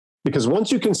Because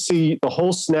once you can see the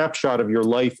whole snapshot of your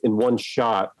life in one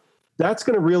shot, that's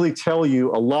going to really tell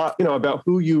you a lot, about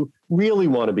who you really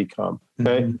want to become.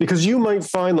 Okay. Mm-hmm. Because you might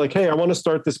find like, hey, I want to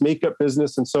start this makeup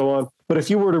business and so on. But if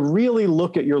you were to really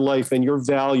look at your life and your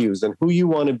values and who you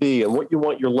want to be and what you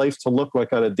want your life to look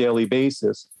like on a daily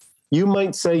basis, you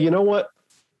might say, you know what?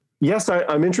 Yes,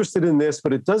 I'm interested in this,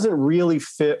 but it doesn't really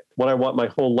fit what I want my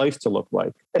whole life to look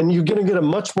like. And you're going to get a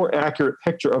much more accurate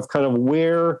picture of kind of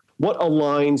what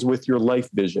aligns with your life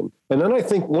vision. And then I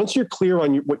think once you're clear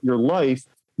on what your life,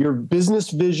 your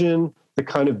business vision, the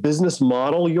kind of business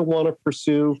model you'll want to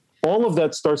pursue, all of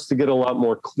that starts to get a lot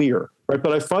more clear, right?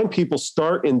 But I find people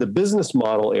start in the business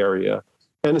model area.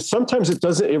 And sometimes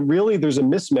there's a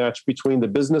mismatch between the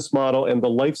business model and the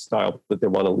lifestyle that they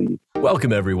want to lead.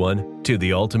 Welcome, everyone, to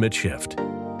The Ultimate Shift.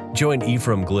 Join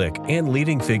Ephraim Glick and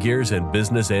leading figures in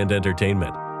business and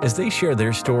entertainment as they share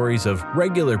their stories of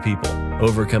regular people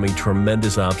overcoming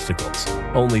tremendous obstacles,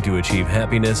 only to achieve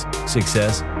happiness,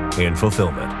 success, and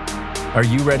fulfillment. Are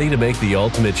you ready to make the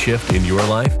ultimate shift in your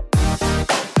life?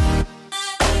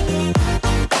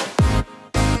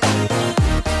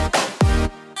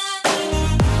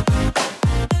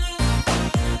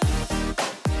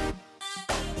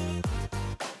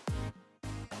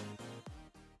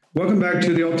 Welcome back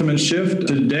to The Ultimate Shift.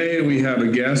 Today we have a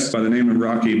guest by the name of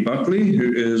Rocky Buckley,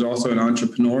 who is also an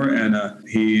entrepreneur, and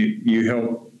you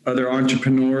help other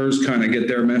entrepreneurs kind of get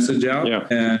their message out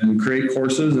and create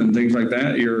courses and things like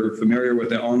that. You're familiar with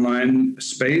the online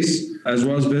space as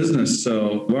well as business.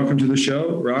 So welcome to the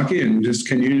show, Rocky. And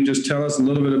can you just tell us a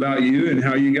little bit about you and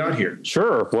how you got here?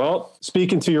 Sure. Well,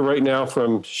 speaking to you right now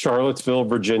from Charlottesville,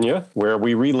 Virginia, where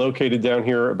we relocated down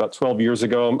here about 12 years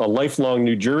ago. I'm a lifelong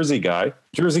New Jersey guy.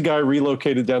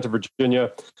 Relocated down to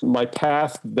Virginia. My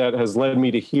path that has led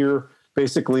me to here,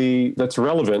 basically, that's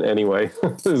relevant anyway.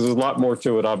 There's a lot more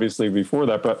to it, obviously, before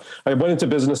that. But I went into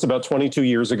business about 22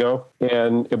 years ago,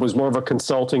 and it was more of a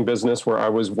consulting business where I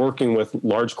was working with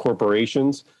large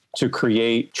corporations to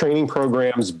create training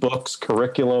programs, books,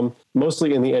 curriculum,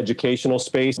 mostly in the educational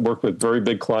space. Worked with very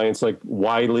big clients like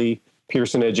Wiley,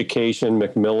 Pearson Education,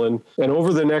 Macmillan. And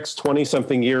over the next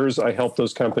 20-something years, I helped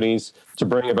those companies to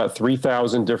bring about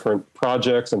 3,000 different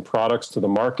projects and products to the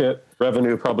market.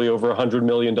 Revenue probably over $100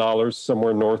 million,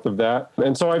 somewhere north of that.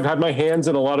 And so I've had my hands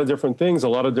in a lot of different things, a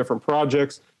lot of different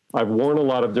projects. I've worn a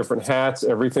lot of different hats,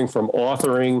 everything from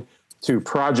authoring to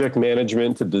project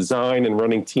management to design and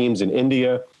running teams in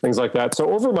India, things like that.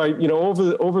 So over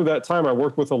that time, I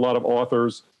worked with a lot of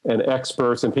authors and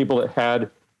experts and people that had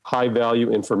high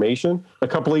value information. A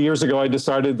couple of years ago, I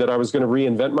decided that I was going to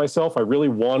reinvent myself. I really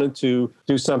wanted to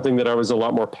do something that I was a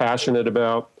lot more passionate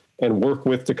about and work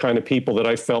with the kind of people that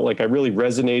I felt like I really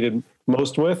resonated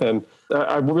most with. And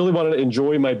I really wanted to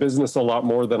enjoy my business a lot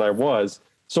more than I was.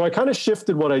 So I kind of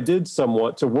shifted what I did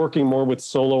somewhat to working more with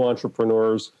solo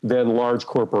entrepreneurs than large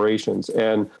corporations.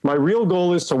 And my real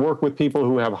goal is to work with people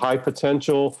who have high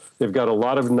potential. They've got a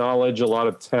lot of knowledge, a lot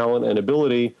of talent and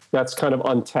ability that's kind of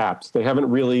untapped. They haven't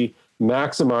really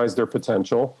maximized their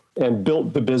potential and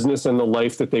built the business and the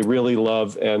life that they really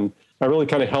love. And I really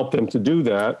kind of help them to do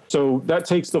that. So that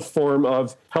takes the form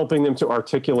of helping them to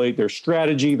articulate their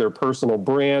strategy, their personal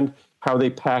brand, how they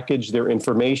package their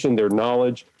information, their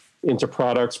knowledge into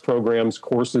products, programs,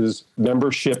 courses,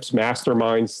 memberships,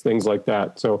 masterminds, things like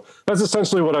that. So that's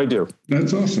essentially what I do.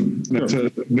 That's awesome. That's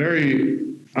a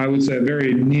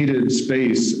very needed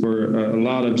space, or a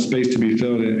lot of space to be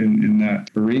filled in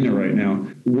that arena right now.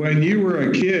 When you were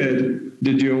a kid,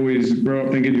 did you always grow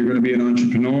up thinking you're going to be an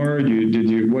entrepreneur?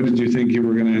 What did you think you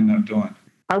were going to end up doing?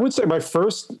 I would say my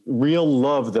first real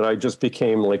love that I just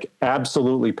became like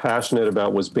absolutely passionate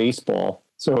about was baseball.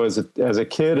 So as a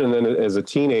kid and then as a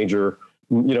teenager,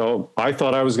 I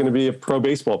thought I was going to be a pro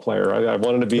baseball player. I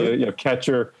wanted to be a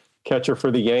catcher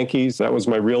for the Yankees. That was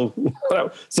my real.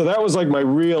 So that was like my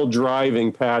real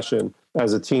driving passion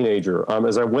as a teenager.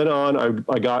 As I went on,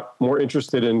 I got more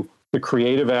interested in the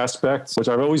creative aspects, which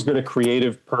I've always been a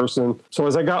creative person. So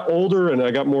as I got older and I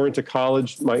got more into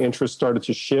college, my interest started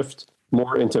to shift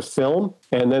more into film.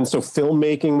 And then so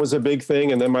filmmaking was a big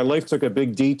thing. And then my life took a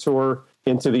big detour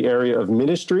into the area of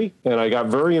ministry. And I got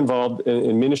very involved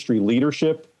in ministry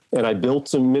leadership, and I built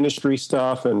some ministry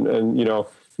stuff. And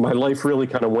my life really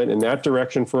kind of went in that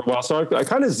direction for a while. So I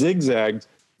kind of zigzagged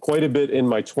quite a bit in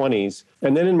my 20s.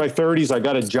 And then in my 30s, I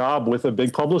got a job with a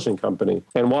big publishing company.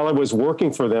 And while I was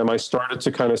working for them, I started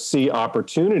to kind of see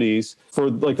opportunities for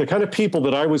like the kind of people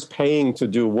that I was paying to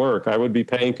do work. I would be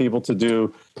paying people to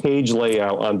do page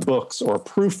layout on books or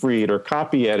proofread or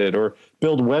copy edit or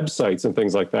build websites and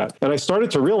things like that. And I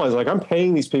started to realize, like, I'm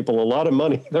paying these people a lot of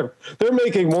money. They're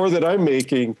making more than I'm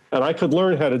making, and I could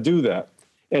learn how to do that.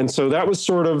 And so that was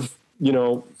sort of,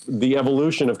 the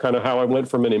evolution of kind of how I went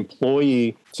from an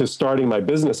employee to starting my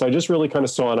business. I just really kind of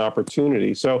saw an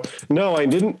opportunity. So no, I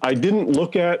didn't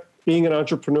look at being an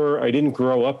entrepreneur. I didn't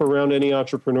grow up around any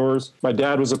entrepreneurs. My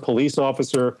dad was a police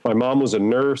officer. My mom was a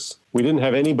nurse. We didn't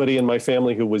have anybody in my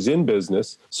family who was in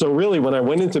business. So really, when I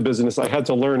went into business, I had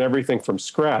to learn everything from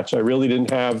scratch. I really didn't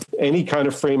have any kind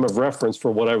of frame of reference for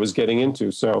what I was getting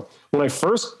into. So when I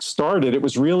first started, it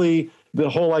was really the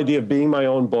whole idea of being my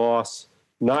own boss,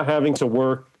 not having to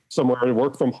work somewhere and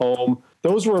work from home.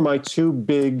 Those were my two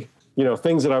big,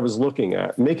 things that I was looking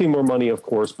at. Making more money, of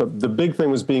course, but the big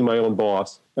thing was being my own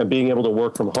boss and being able to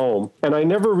work from home. And I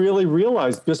never really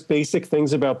realized just basic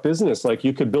things about business, like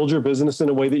you could build your business in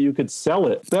a way that you could sell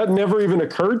it. That never even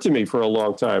occurred to me for a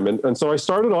long time. And so I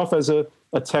started off as a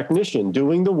technician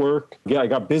doing the work. Yeah, I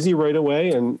got busy right away.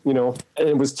 And,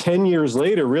 it was 10 years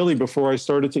later, really, before I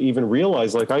started to even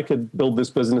realize, like, I could build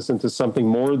this business into something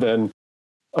more than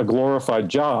a glorified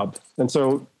job. And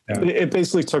so it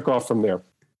basically took off from there.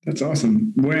 That's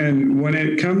awesome. When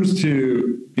it comes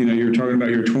to, you're talking about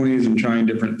your 20s and trying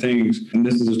different things, and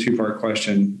this is a two-part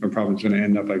question, but probably it's going to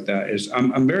end up like that, is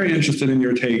I'm very interested in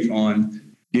your take on,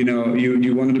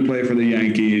 you wanted to play for the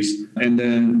Yankees, and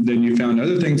then you found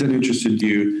other things that interested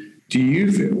you.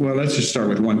 Let's just start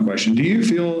with one question. Do you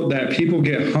feel that people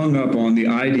get hung up on the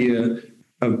idea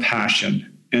of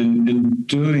passion and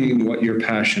doing what you're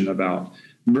passionate about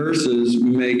versus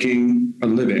making a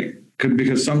living?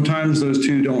 Because sometimes those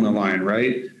two don't align,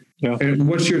 right? Yeah. And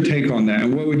what's your take on that?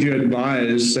 And what would you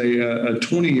advise, say, a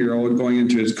 20-year-old going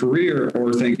into his career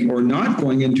or not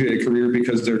going into a career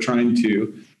because they're trying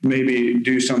to maybe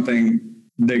do something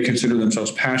they consider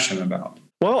themselves passionate about?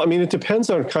 Well, I mean, it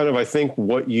depends on kind of, I think,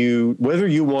 whether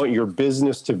you want your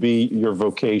business to be your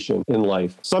vocation in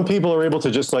life. Some people are able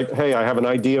to just like, hey, I have an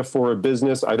idea for a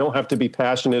business. I don't have to be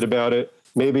passionate about it.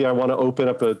 Maybe I want to open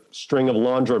up a string of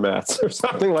laundromats or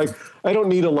something. Like, I don't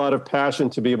need a lot of passion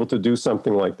to be able to do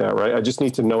something like that, right? I just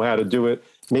need to know how to do it,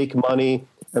 make money,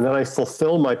 and then I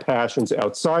fulfill my passions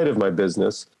outside of my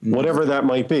business, whatever that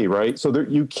might be, right? So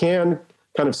you can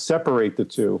kind of separate the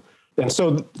two. And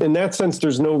so in that sense,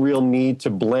 there's no real need to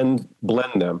blend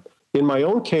them. In my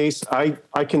own case, I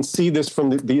can see this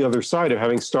from the other side of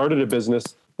having started a business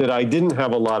that I didn't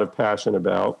have a lot of passion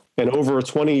about. And over a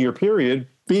 20-year period,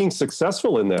 being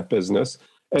successful in that business,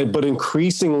 but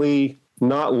increasingly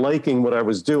not liking what I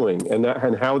was doing and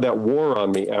how that wore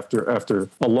on me after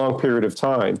a long period of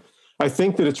time. I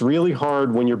think that it's really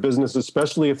hard when your business,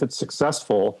 especially if it's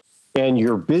successful and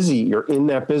you're busy, you're in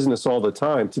that business all the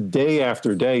time, to day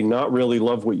after day, not really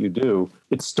love what you do,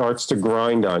 it starts to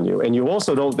grind on you. And you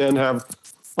also don't then have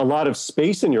a lot of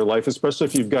space in your life, especially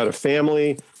if you've got a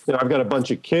family. I've got a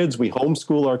bunch of kids. We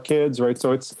homeschool our kids, right?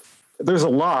 So there's a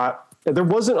lot. There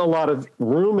wasn't a lot of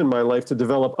room in my life to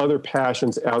develop other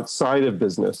passions outside of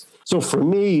business. So for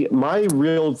me, my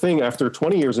real thing after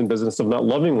 20 years in business of not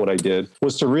loving what I did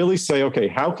was to really say, okay,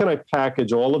 how can I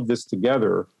package all of this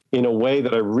together in a way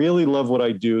that I really love what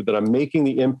I do, that I'm making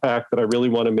the impact that I really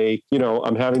want to make,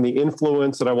 I'm having the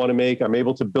influence that I want to make. I'm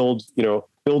able to build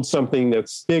something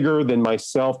that's bigger than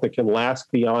myself, that can last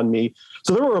beyond me.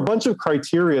 So there were a bunch of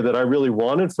criteria that I really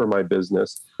wanted for my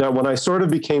business that when I sort of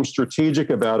became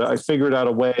strategic about it, I figured out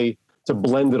a way to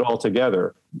blend it all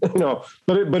together,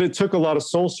 but it took a lot of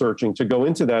soul searching to go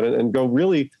into that and go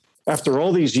really, after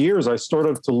all these years, I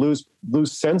started to lose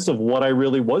sense of what I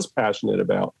really was passionate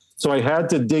about. So I had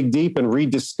to dig deep and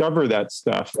rediscover that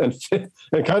stuff and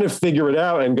kind of figure it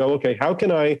out and go, okay, how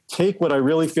can I take what I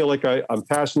really feel like I'm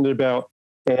passionate about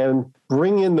and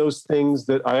bring in those things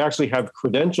that I actually have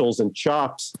credentials and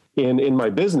chops in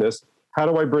my business? How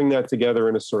do I bring that together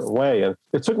in a certain way? And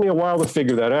it took me a while to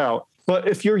figure that out. But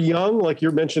if you're young, like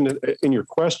you mentioned in your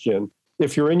question,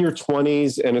 if you're in your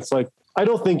 20s and it's like, I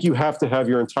don't think you have to have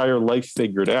your entire life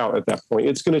figured out at that point.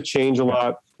 It's going to change a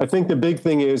lot. I think the big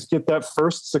thing is get that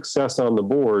first success on the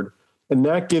board, and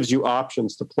that gives you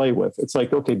options to play with. It's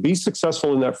like, okay, be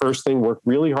successful in that first thing, work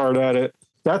really hard at it.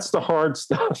 That's the hard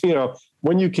stuff.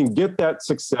 When you can get that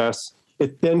success,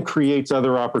 it then creates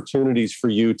other opportunities for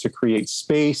you to create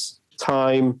space,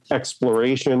 time,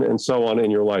 exploration, and so on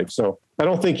in your life. So I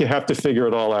don't think you have to figure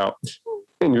it all out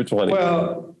in your 20s.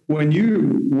 Well, when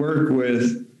you work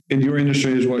with in your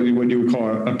industry is what you would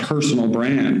call a personal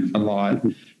brand a lot.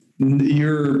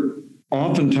 You're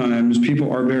oftentimes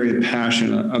people are very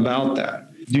passionate about that.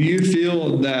 Do you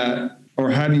feel that, or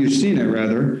have you seen it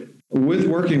rather, with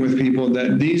working with people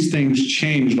that these things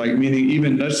change? Like meaning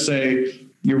even, let's say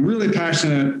you're really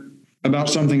passionate about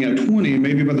something at 20,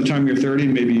 maybe by the time you're 30,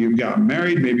 maybe you've gotten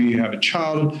married, maybe you have a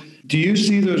child. Do you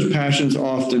see those passions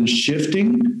often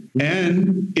shifting?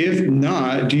 And if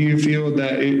not, do you feel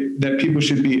that people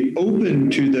should be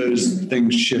open to those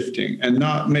things shifting and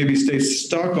not maybe stay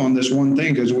stuck on this one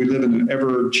thing because we live in an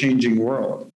ever-changing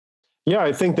world? Yeah,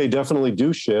 I think they definitely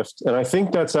do shift. And I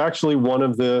think that's actually one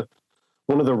of the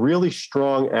really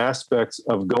strong aspects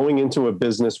of going into a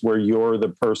business where you're the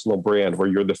personal brand, where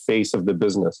you're the face of the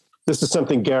business. This is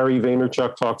something Gary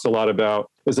Vaynerchuk talks a lot about,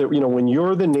 is that, when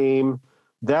you're the name,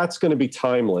 that's going to be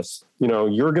timeless.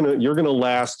 You're going to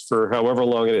last for however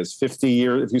long it is, 50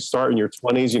 years. If you start in your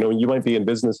 20s, you might be in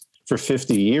business for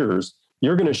 50 years.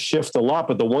 You're going to shift a lot,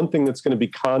 but the one thing that's going to be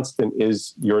constant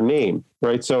is your name,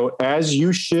 right? So as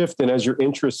you shift and as your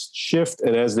interests shift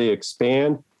and as they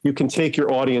expand, you can take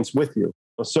your audience with you.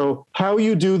 So how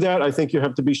you do that, I think you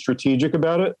have to be strategic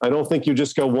about it. I don't think you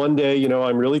just go one day,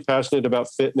 I'm really passionate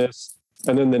about fitness.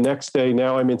 And then the next day,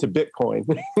 now I'm into Bitcoin.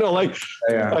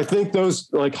 I think those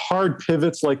hard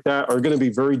pivots like that are going to be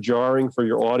very jarring for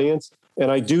your audience. And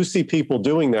I do see people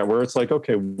doing that where it's like,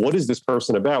 okay, what is this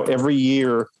person about? Every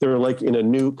year they're in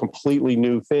a completely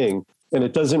new thing, and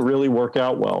it doesn't really work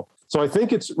out well. So I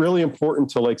think it's really important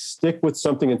to stick with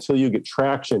something until you get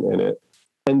traction in it.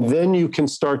 And then you can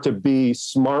start to be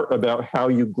smart about how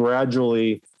you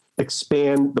gradually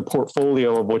expand the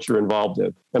portfolio of what you're involved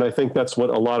in. And I think that's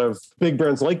what a lot of big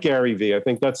brands like Gary Vee, I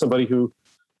think that's somebody who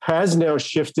has now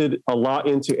shifted a lot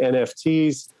into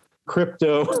NFTs,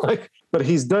 crypto, but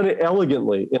he's done it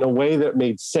elegantly in a way that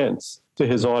made sense to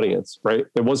his audience, right?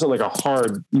 It wasn't a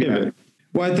hard pivot. Yeah.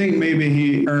 Well, I think maybe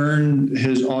he earned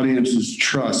his audience's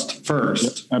trust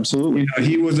first. Yep, absolutely.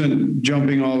 He wasn't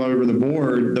jumping all over the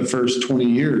board the first 20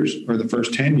 years or the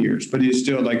first 10 years, but he's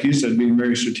still, like you said, being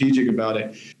very strategic about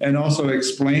it and also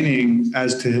explaining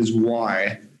as to his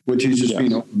why, which he's just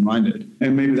being open-minded.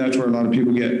 And maybe that's where a lot of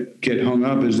people get hung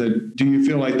up is that, do you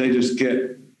feel like they just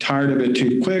get tired of it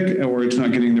too quick or it's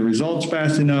not getting the results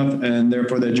fast enough and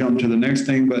therefore they jump to the next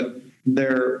thing, but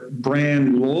their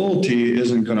brand loyalty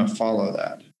isn't going to follow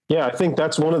that? Yeah, I think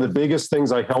that's one of the biggest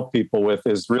things I help people with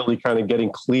is really kind of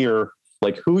getting clear,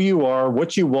 who you are,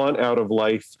 what you want out of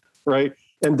life, right?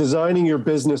 And designing your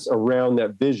business around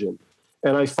that vision.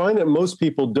 And I find that most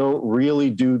people don't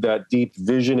really do that deep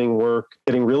visioning work,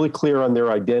 getting really clear on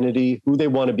their identity, who they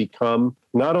want to become,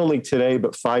 not only today,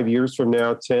 but 5 years from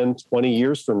now, 10, 20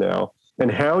 years from now, and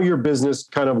how your business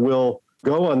kind of will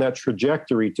go on that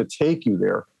trajectory to take you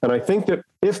there. And I think that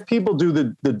if people do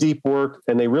the deep work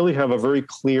and they really have a very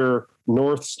clear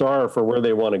North Star for where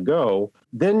they want to go,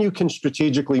 then you can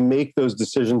strategically make those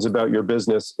decisions about your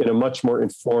business in a much more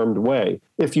informed way.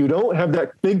 If you don't have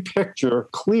that big picture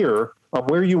clear on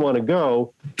where you want to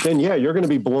go, then you're going to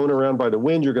be blown around by the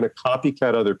wind. You're going to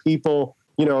copycat other people,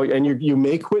 and you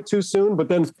may quit too soon, but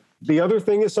then the other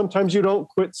thing is sometimes you don't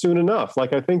quit soon enough. I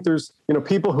think there's,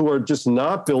 people who are just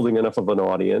not building enough of an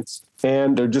audience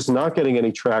and they're just not getting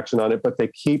any traction on it, but they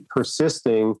keep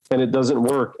persisting and it doesn't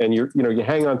work. And you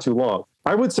hang on too long.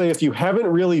 I would say if you haven't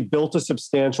really built a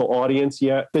substantial audience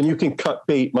yet, then you can cut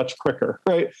bait much quicker,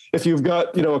 right? If you've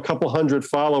got, a couple hundred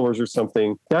followers or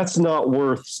something, that's not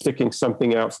worth sticking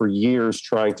something out for years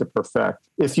trying to perfect.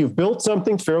 If you've built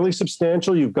something fairly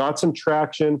substantial, you've got some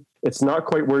traction, it's not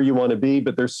quite where you want to be,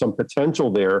 but there's some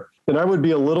potential there, then I would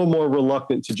be a little more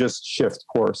reluctant to just shift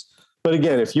course. But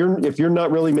again, if you're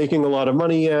not really making a lot of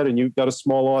money yet and you've got a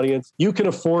small audience, you can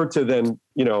afford to then,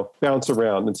 bounce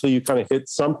around until you kind of hit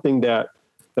something that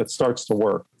starts to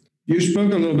work. You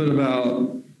spoke a little bit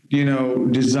about,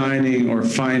 designing or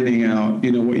finding out,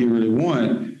 what you really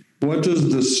want. What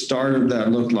does the start of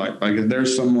that look like? If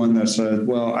there's someone that says,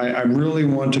 well, I really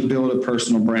want to build a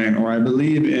personal brand, or I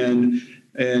believe in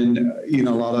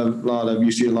a lot of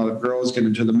you see a lot of girls get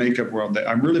into the makeup world.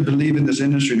 I really believe in this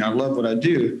industry and I love what I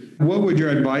do. What would your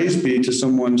advice be to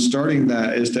someone starting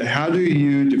that as to how do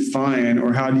you define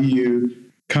or how do you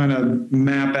kind of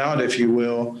map out, if you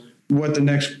will, what the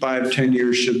next 5-10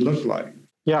 years should look like?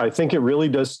 Yeah, I think it really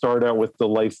does start out with the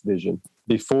life vision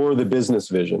before the business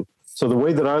vision. So the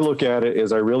way that I look at it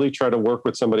is I really try to work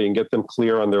with somebody and get them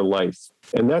clear on their life.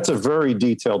 And that's a very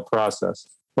detailed process.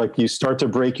 You start to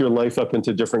break your life up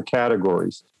into different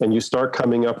categories and you start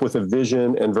coming up with a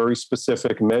vision and very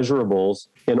specific measurables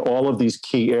in all of these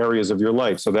key areas of your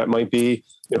life. So that might be,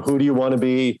 who do you want to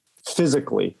be?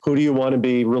 physically? Who do you want to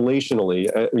be relationally,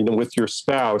 with your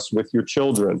spouse, with your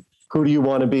children? Who do you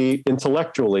want to be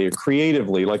intellectually or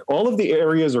creatively? Like all of the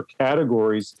areas or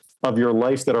categories of your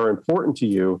life that are important to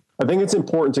you. I think it's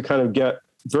important to kind of get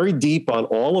very deep on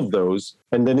all of those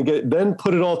and then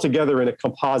put it all together in a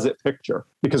composite picture.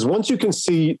 Because once you can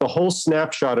see the whole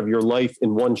snapshot of your life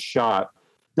in one shot,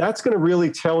 that's going to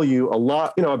really tell you a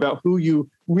lot, about who you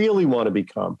really want to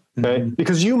become. Okay. Mm-hmm.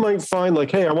 Because you might find like,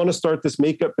 hey, I want to start this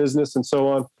makeup business and so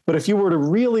on. But if you were to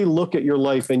really look at your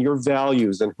life and your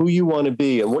values and who you want to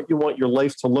be and what you want your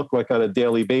life to look like on a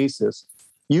daily basis,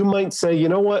 you might say, you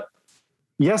know what?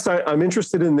 Yes, I'm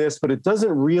interested in this, but it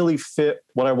doesn't really fit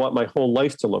what I want my whole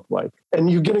life to look like. And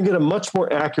you're going to get a much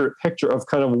more accurate picture of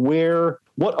kind of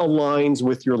what aligns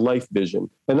with your life vision.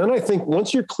 And then I think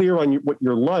once you're clear on what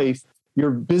your life, your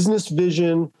business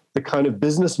vision, the kind of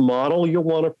business model you'll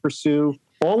want to pursue,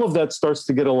 all of that starts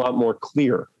to get a lot more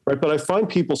clear, right? But I find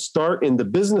people start in the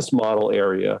business model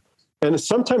area, and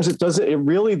sometimes there's a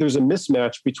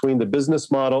mismatch between the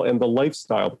business model and the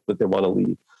lifestyle that they want to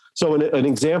lead. So an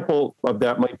example of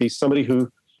that might be somebody who,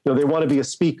 they want to be a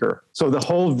speaker. So the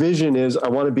whole vision is I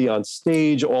want to be on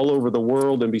stage all over the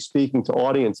world and be speaking to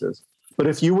audiences. But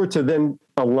if you were to then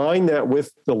align that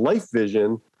with the life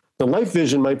vision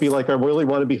might be like, I really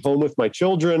want to be home with my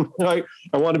children. I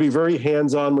want to be very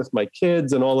hands-on with my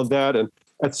kids and all of that. And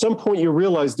at some point you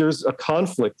realize there's a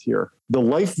conflict here. The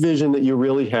life vision that you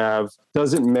really have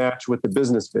doesn't match with the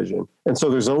business vision. And so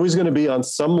there's always going to be on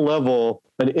some level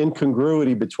an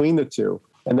incongruity between the two.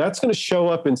 And that's going to show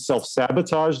up in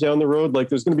self-sabotage down the road. Like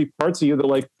there's going to be parts of you that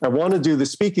like, I want to do the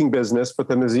speaking business, but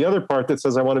then there's the other part that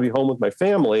says I want to be home with my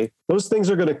family. Those things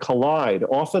are going to collide,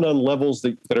 often on levels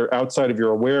that are outside of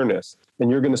your awareness. And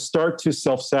you're going to start to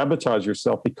self-sabotage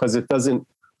yourself because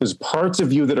there's parts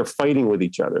of you that are fighting with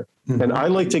each other. Mm-hmm. And I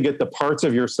like to get the parts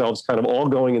of yourselves kind of all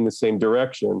going in the same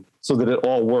direction so that it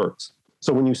all works.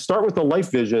 So when you start with the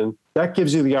life vision, that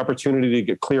gives you the opportunity to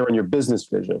get clear on your business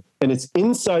vision. And it's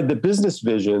inside the business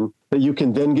vision that you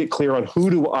can then get clear on who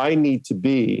do I need to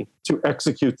be to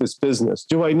execute this business?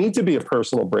 Do I need to be a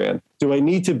personal brand? Do I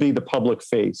need to be the public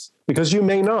face? Because you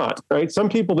may not, right? Some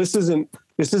people, this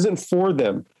isn't for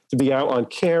them to be out on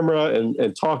camera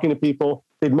and talking to people.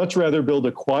 They'd much rather build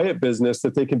a quiet business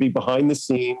that they can be behind the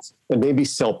scenes and maybe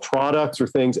sell products or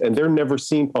things, and they're never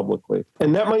seen publicly.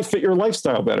 And that might fit your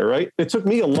lifestyle better, right? It took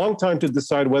me a long time to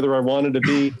decide whether I wanted to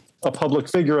be a public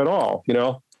figure at all,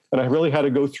 and I really had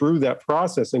to go through that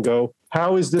process and go,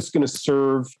 how is this going to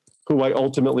serve who I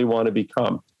ultimately want to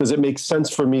become? Does it make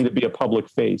sense for me to be a public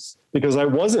face? Because I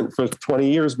wasn't for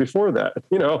 20 years before that.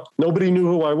 Nobody knew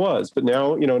who I was, but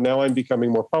now I'm becoming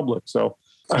more public. So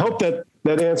I hope that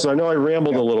answer. I know I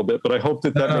rambled a little bit, but I hope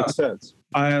that makes sense.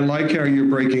 I like how you're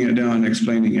breaking it down and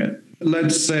explaining it.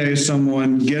 Let's say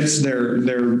someone gets their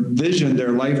vision,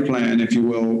 their life plan, if you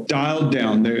will, dialed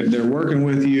down. They're working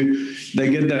with you. They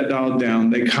get that dialed down.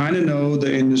 They kind of know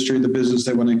the industry, the business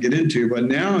they want to get into. But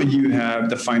now you have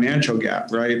the financial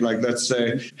gap, right? Like, let's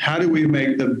say, how do we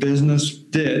make the business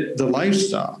fit the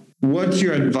lifestyle? What's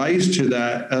your advice to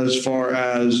that as far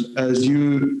as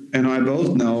you and I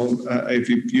both know, if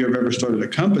you have ever started a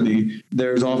company,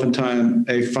 there's oftentimes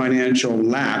a financial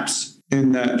lapse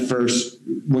in that first,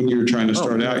 when you're trying to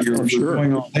start out, you're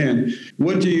going all in.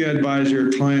 What do you advise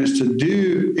your clients to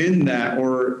do in that?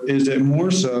 Or is it more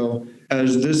so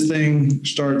as this thing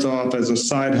starts off as a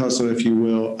side hustle, if you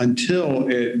will, until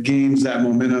it gains that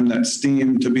momentum, that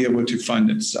steam to be able to fund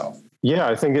itself? Yeah,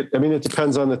 I think it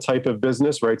depends on the type of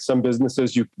business, right? Some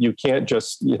businesses you can't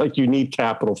just, you need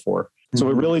capital for. So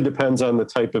it really depends on the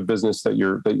type of business that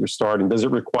you're starting. Does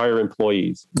it require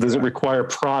employees? Does it require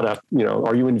product?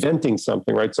 Are you inventing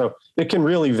something, right? So it can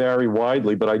really vary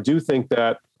widely, but I do think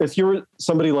that if you're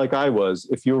somebody like I was,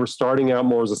 if you were starting out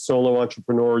more as a solo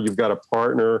entrepreneur, you've got a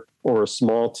partner or a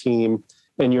small team,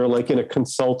 and you're like in a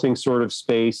consulting sort of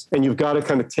space, and you've got to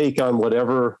kind of take on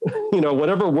whatever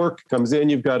work comes in,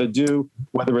 you've got to do,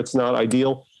 whether it's not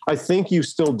ideal. I think you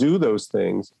still do those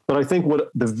things, but I think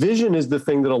what the vision is the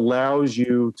thing that allows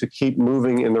you to keep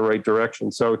moving in the right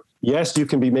direction. So yes, you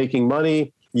can be making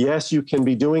money. Yes, you can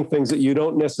be doing things that you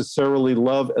don't necessarily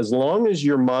love, as long as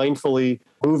you're mindfully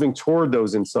moving toward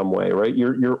those in some way, right?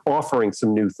 You're offering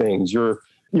some new things. You're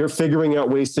figuring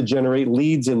out ways to generate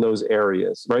leads in those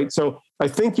areas, right? So I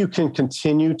think you can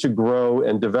continue to grow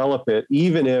and develop it,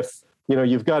 even if,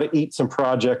 you've got to eat some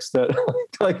projects that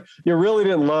like you really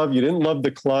didn't love. You didn't love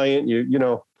the client.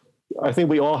 I think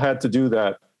we all had to do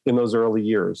that in those early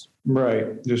years.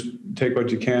 Right. Just take what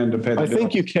you can to pay the bill. I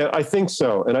think you can. I think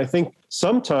so. And I think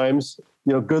sometimes,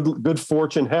 good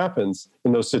fortune happens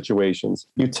in those situations.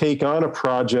 You take on a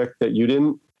project that you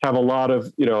didn't have a lot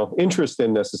of, interest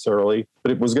in necessarily,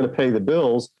 but it was going to pay the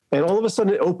bills. And all of a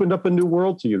sudden it opened up a new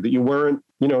world to you that you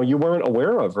weren't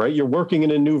aware of, right? You're working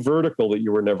in a new vertical that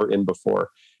you were never in before.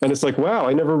 And it's like, wow,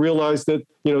 I never realized that,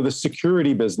 the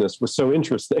security business was so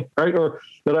interesting, right? Or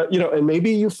that, and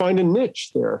maybe you find a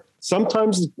niche there.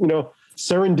 Sometimes,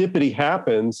 serendipity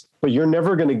happens, but you're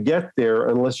never going to get there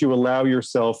unless you allow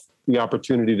yourself the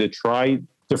opportunity to try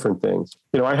different things.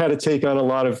 I had to take on a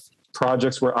lot of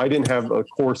projects where I didn't have a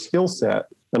core skill set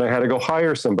and I had to go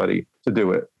hire somebody to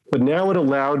do it. But now it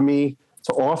allowed me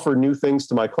to offer new things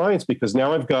to my clients because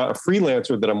now I've got a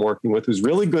freelancer that I'm working with who's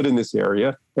really good in this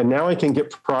area. And now I can get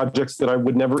projects that I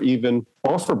would never even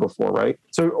offer before, right?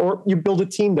 So, or you build a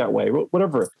team that way,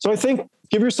 whatever. So I think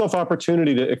give yourself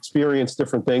opportunity to experience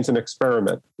different things and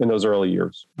experiment in those early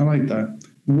years. I like that.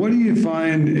 What do you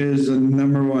find is the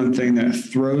number one thing that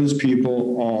throws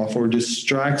people off or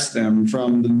distracts them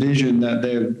from the vision that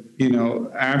they've,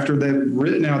 after they've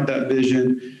written out that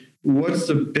vision? What's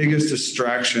the biggest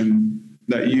distraction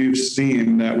that you've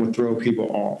seen that would throw people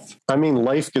off? I mean,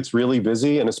 life gets really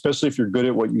busy, and especially if you're good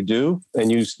at what you do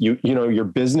and your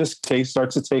business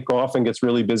starts to take off and gets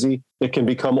really busy, it can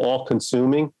become all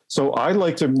consuming. So I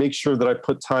like to make sure that I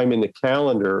put time in the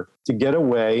calendar to get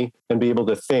away and be able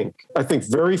to think. I think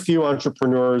very few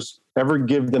entrepreneurs ever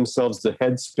give themselves the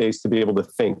headspace to be able to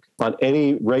think on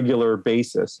any regular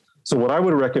basis. So what I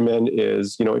would recommend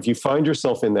is, if you find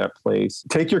yourself in that place,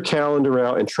 take your calendar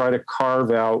out and try to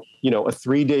carve out, a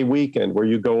 3-day weekend where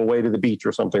you go away to the beach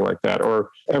or something like that.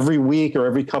 Or every week or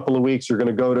every couple of weeks, you're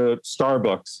going to go to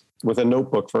Starbucks with a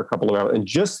notebook for a couple of hours and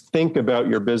just think about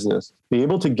your business, be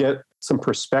able to get some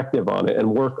perspective on it and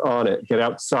work on it, get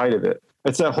outside of it.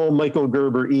 It's that whole Michael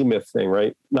Gerber E-Myth thing,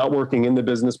 right? Not working in the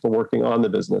business, but working on the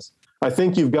business. I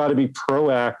think you've got to be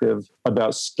proactive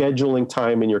about scheduling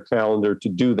time in your calendar to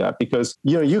do that because,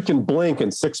 you can blink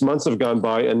and 6 months have gone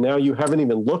by and now you haven't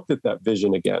even looked at that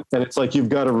vision again. And it's like, you've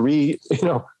got to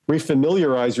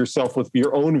refamiliarize yourself with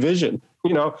your own vision,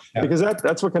 because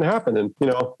that's what can happen. And,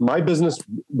 my business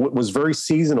was very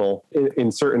seasonal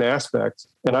in certain aspects.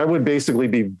 And I would basically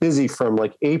be busy from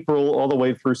like April all the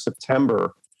way through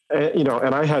September.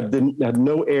 And I had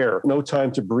no air, no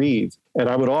time to breathe. And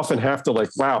I would often have to I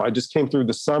just came through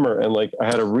the summer and I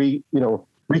had to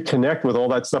reconnect with all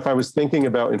that stuff I was thinking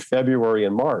about in February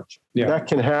and March. Yeah. That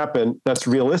can happen. That's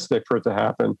realistic for it to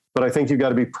happen. But I think you've got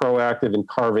to be proactive in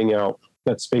carving out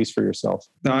that space for yourself.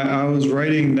 I was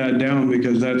writing that down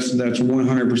because that's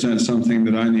 100% something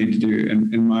that I need to do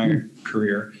in my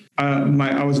career.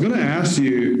 I was going to ask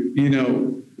you,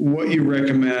 what you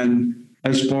recommend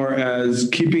as far as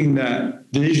keeping that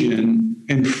vision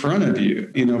in front of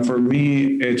you. For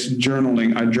me, it's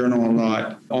journaling. I journal a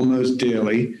lot, almost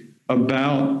daily,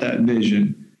 about that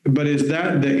vision. But is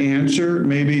that the answer?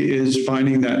 Maybe is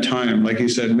finding that time. Like you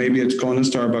said, maybe it's going to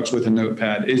Starbucks with a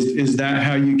notepad. Is that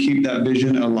how you keep that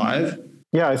vision alive?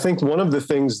 Yeah, I think one of the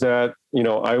things that,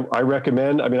 I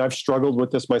recommend, I've struggled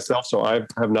with this myself, so I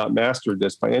have not mastered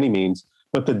this by any means,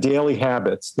 but the daily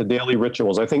habits, the daily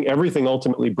rituals. I think everything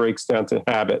ultimately breaks down to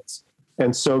habits.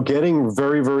 And so getting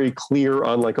very, very clear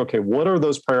on okay, what are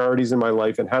those priorities in my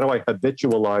life and how do I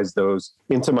habitualize those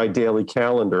into my daily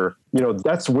calendar?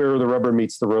 That's where the rubber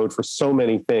meets the road for so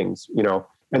many things,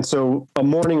 And so a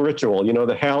morning ritual,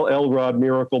 the Hal Elrod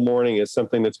Miracle Morning is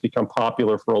something that's become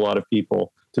popular for a lot of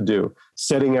people to do.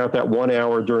 Setting out that 1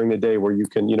 hour during the day where you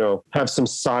can, have some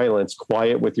silence,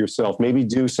 quiet with yourself, maybe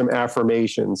do some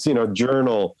affirmations,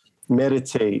 journal,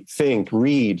 meditate, think,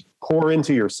 read, pour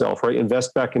into yourself, right?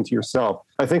 Invest back into yourself.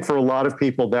 I think for a lot of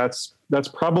people, that's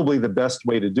probably the best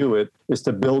way to do it is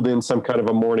to build in some kind of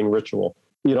a morning ritual,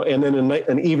 and then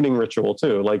an evening ritual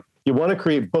too. You want to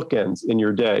create bookends in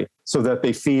your day so that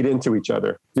they feed into each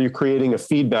other. So you're creating a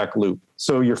feedback loop.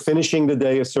 So you're finishing the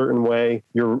day a certain way.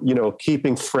 You're,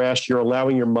 keeping fresh. You're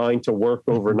allowing your mind to work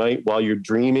overnight while you're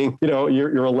dreaming.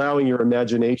 You're allowing your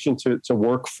imagination to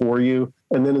work for you.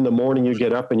 And then in the morning you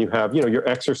get up and you have, you're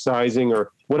exercising or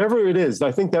whatever it is.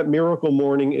 I think that miracle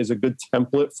morning is a good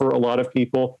template for a lot of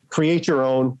people. Create your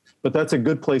own, but that's a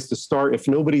good place to start. If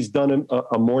nobody's done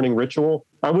a morning ritual,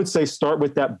 I would say start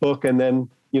with that book and then,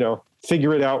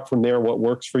 figure it out from there, what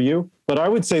works for you. But I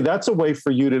would say that's a way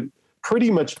for you to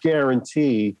pretty much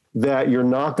guarantee that you're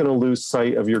not going to lose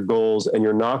sight of your goals and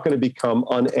you're not going to become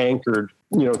unanchored,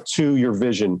 to your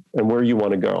vision and where you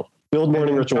want to go. Build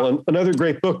morning ritual. And another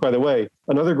great book, by the way,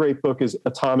 is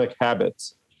Atomic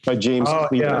Habits by James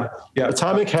Cleveland. Yeah.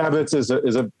 Atomic Habits is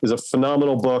a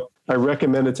phenomenal book. I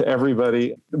recommend it to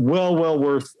everybody. Well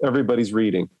worth everybody's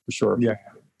reading for sure. Yeah,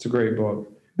 it's a great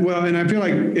book. Well, and I feel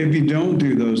like if you don't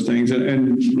do those things,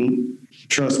 and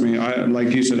trust me, like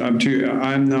you said,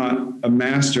 I'm not a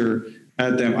master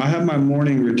at them. I have my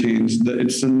morning routines.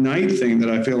 It's the night thing that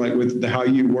I feel like with how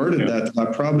you worded that I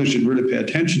probably should really pay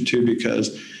attention to,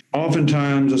 because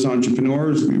oftentimes as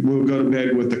entrepreneurs, we'll go to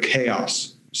bed with the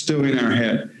chaos still in our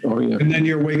head. Oh, yeah. And then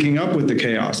you're waking up with the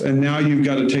chaos. And now you've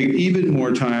got to take even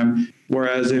more time.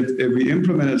 Whereas if we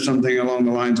implemented something along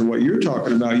the lines of what you're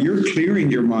talking about, you're clearing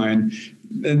your mind,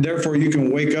 and therefore you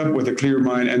can wake up with a clear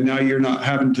mind, and now you're not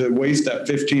having to waste that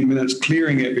 15 minutes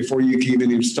clearing it before you can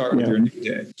even start with your new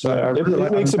day. So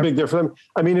it makes a big difference.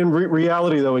 I mean, in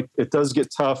reality, though, it does get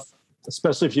tough,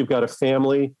 especially if you've got a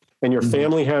family and your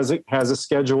family has a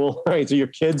schedule, right? So your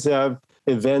kids have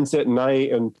events at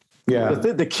night, and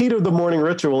the key to the morning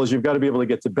ritual is you've got to be able to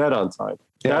get to bed on time.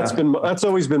 Yeah. That's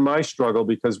always been my struggle,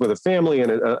 because with a family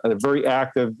and a very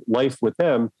active life with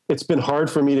them, it's been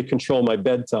hard for me to control my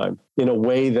bedtime in a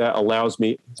way that allows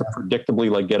me to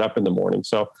predictably get up in the morning.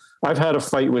 So I've had a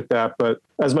fight with that, but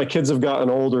as my kids have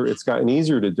gotten older, it's gotten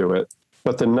easier to do it.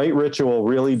 But the night ritual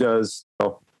really does.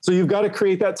 So you've got to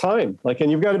create that time,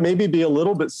 and you've got to maybe be a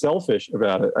little bit selfish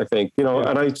about it, I think, and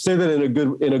I say that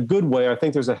in a good way. I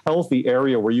think there's a healthy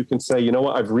area where you can say, you know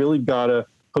what, I've really got to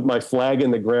put my flag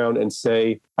in the ground and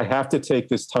say, I have to take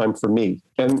this time for me.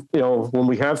 And, when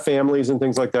we have families and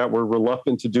things like that, we're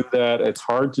reluctant to do that. It's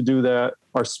hard to do that.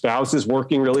 Our spouse is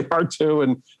working really hard too,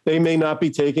 and they may not be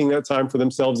taking that time for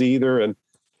themselves either. And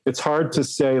it's hard to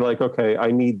say okay,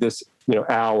 I need this,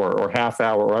 hour or half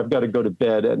hour, or I've got to go to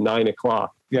bed at 9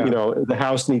 o'clock. Yeah. The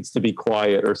house needs to be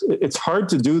quiet, or it's hard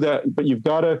to do that, but you've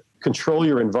got to control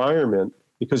your environment,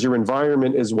 because your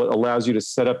environment is what allows you to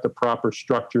set up the proper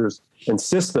structures and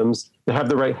systems to have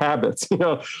the right habits,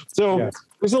 So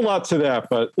there's a lot to that,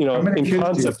 but, in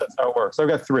concept, that's how it works. I've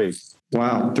got 3.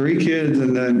 Wow. 3 kids.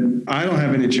 And then I don't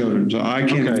have any children, so I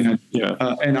can't imagine. Yeah.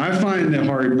 And I find it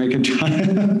hard making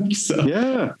time. So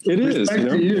yeah, it is. Respect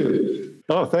to you.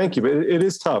 Oh, thank you. But it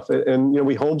is tough. And,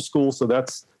 we homeschool. So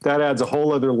that adds a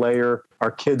whole other layer. Our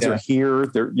kids are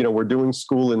here. We're doing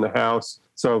school in the house.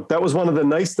 So that was one of the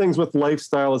nice things with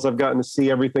lifestyle, is I've gotten to see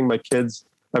everything my kids.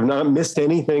 I've not missed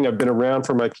anything. I've been around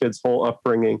for my kids' whole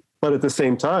upbringing. But at the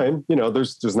same time,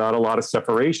 there's not a lot of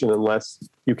separation unless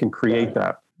you can create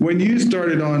that. When you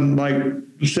started on,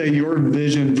 say, your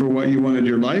vision for what you wanted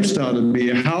your lifestyle to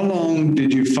be, how long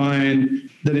did you find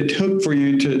that it took for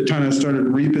you to kind of started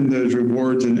reaping those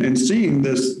rewards and seeing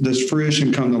this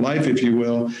fruition come to life, if you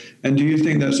will? And do you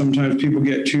think that sometimes people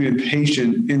get too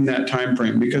impatient in that time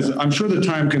frame? Because I'm sure the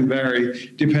time can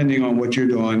vary depending on what you're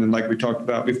doing, and like we talked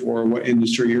about before, what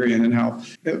industry you're in and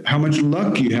how much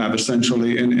luck you have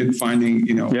essentially in finding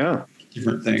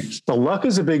different things. The luck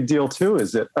is a big deal too.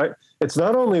 It's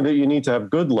not only that you need to have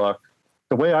good luck.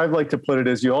 The way I like to put it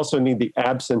is you also need the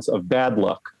absence of bad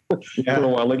luck for a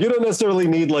while. You don't necessarily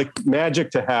need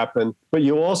magic to happen, but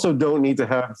you also don't need to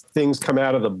have things come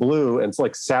out of the blue and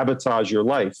sabotage your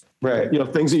life. Right.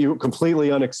 Things that you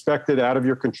completely unexpected, out of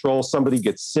your control. Somebody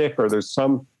gets sick, or there's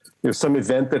some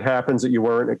event that happens that you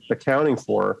weren't accounting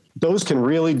for. Those can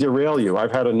really derail you.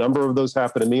 I've had a number of those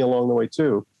happen to me along the way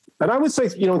too. And I would say,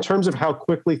 in terms of how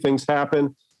quickly things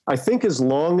happen, I think as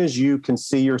long as you can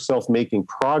see yourself making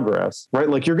progress, right?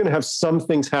 You're going to have some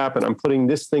things happen. I'm putting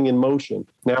this thing in motion.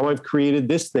 Now I've created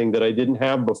this thing that I didn't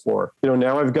have before.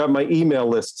 Now I've got my email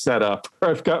list set up, or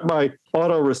I've got my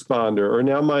autoresponder, or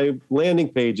now my landing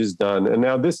page is done. And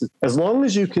now as long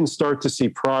as you can start to see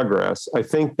progress, I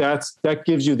think that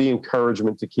gives you the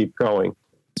encouragement to keep going.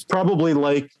 It's probably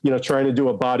trying to do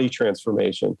a body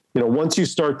transformation. Once you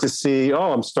start to see,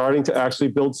 I'm starting to actually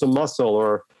build some muscle,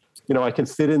 or, I can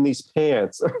fit in these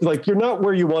pants. You're not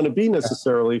where you want to be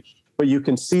necessarily, but you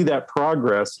can see that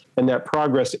progress, and that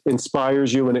progress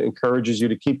inspires you and it encourages you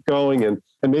to keep going and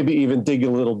maybe even dig a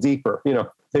little deeper,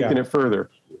 taking it further.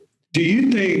 Do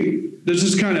you think, this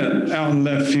is kind of out in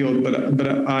left field,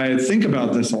 but I think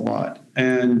about this a lot.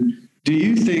 And do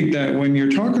you think that when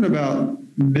you're talking about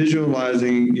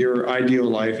visualizing your ideal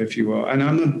life, if you will, and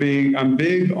I'm big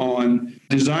on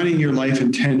designing your life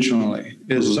intentionally,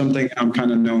 is something I'm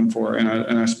kind of known for, and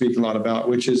I speak a lot about,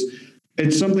 which is,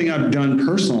 it's something I've done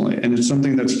personally, and it's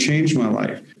something that's changed my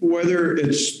life. Whether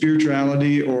it's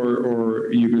spirituality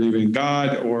or you believe in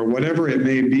God or whatever it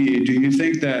may be, do you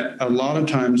think that a lot of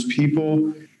times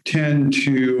people tend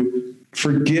to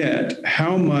forget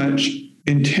how much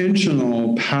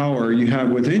intentional power you have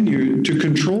within you to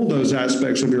control those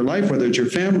aspects of your life, whether it's your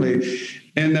family,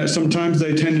 and that sometimes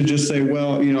they tend to just say,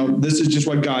 well, this is just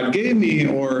what God gave me,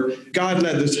 or God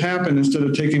let this happen, instead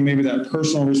of taking maybe that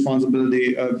personal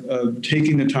responsibility of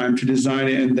taking the time to design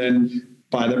it and then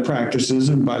by the practices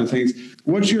and by the things.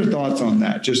 What's your thoughts on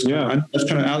that? Just that's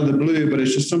kind of out of the blue, but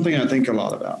it's just something I think a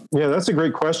lot about. Yeah, that's a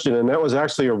great question. And that was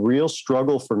actually a real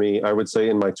struggle for me, I would say,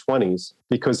 in my 20s,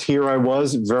 because here I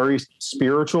was very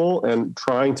spiritual and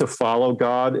trying to follow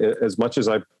God as much as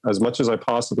I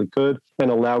possibly could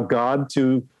and allow God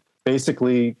to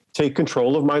basically take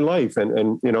control of my life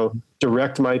and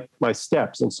direct my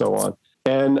steps and so on.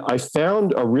 And I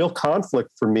found a real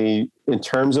conflict for me in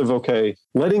terms of, okay,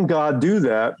 letting God do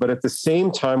that, but at the same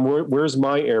time, where's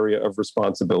my area of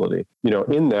responsibility,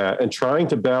 in that, and trying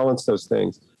to balance those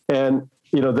things. And,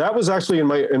 that was actually in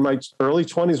my early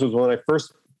 20s was when I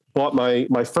first bought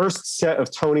my first set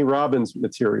of Tony Robbins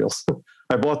materials.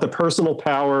 I bought the Personal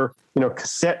Power,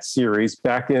 cassette series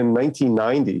back in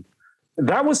 1990.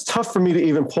 That was tough for me to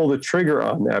even pull the trigger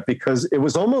on that because it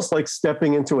was almost like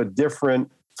stepping into a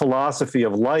different philosophy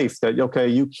of life that, okay,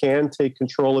 you can take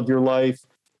control of your life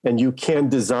and you can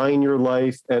design your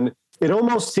life. And it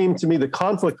almost seemed to me the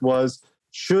conflict was,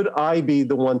 should I be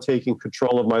the one taking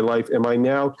control of my life? Am I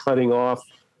now cutting off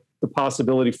the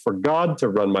possibility for God to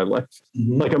run my life?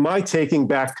 Mm-hmm. Like, am I taking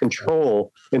back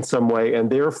control in some way?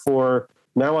 And therefore,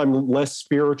 now I'm less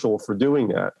spiritual for doing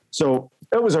that. So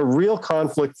that was a real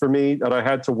conflict for me that I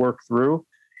had to work through.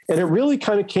 And it really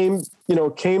kind of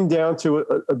came down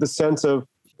to the sense of,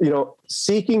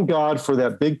 seeking God for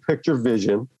that big picture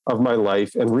vision of my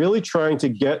life and really trying to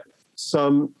get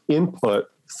some input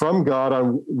from God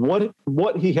on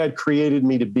what he had created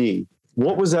me to be.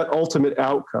 What was that ultimate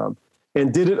outcome?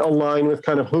 And did it align with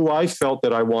kind of who I felt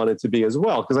that I wanted to be as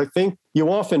well? Because I think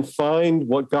you often find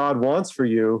what God wants for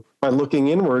you by looking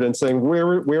inward and saying,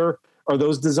 where are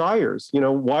those desires?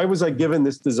 Why was I given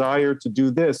this desire to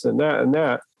do this and that and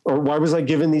that? Or why was I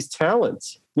given these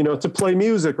talents, to play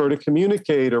music or to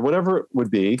communicate or whatever it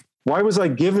would be? Why was I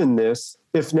given this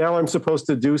if now I'm supposed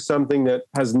to do something that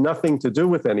has nothing to do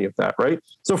with any of that, right?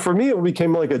 So for me, it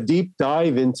became like a deep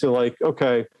dive into like,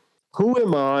 okay, who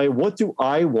am I? What do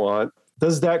I want?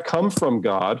 Does that come from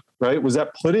God, right? Was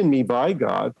that put in me by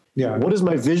God? Yeah. What does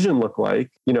my vision look like?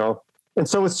 And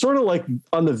so it's sort of like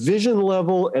on the vision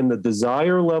level and the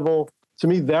desire level, to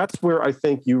me, that's where I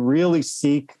think you really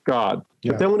seek God.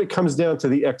 Yeah. But then when it comes down to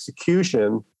the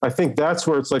execution, I think that's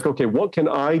where it's like, okay, what can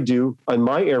I do in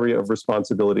my area of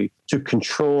responsibility to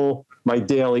control my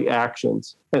daily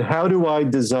actions? And how do I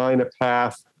design a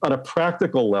path on a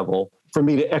practical level for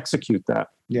me to execute that?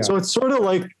 Yeah. So it's sort of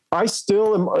like, I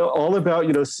still am all about,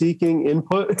 seeking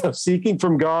input, seeking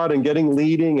from God and getting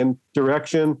leading and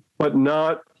direction, but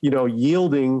not,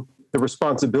 yielding the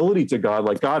responsibility to God.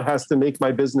 Like, God has to make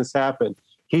my business happen.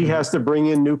 He has to bring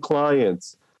in new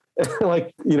clients.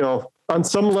 Like, on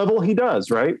some level he does,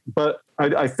 right? But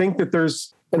I think that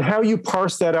and how you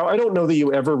parse that out, I don't know that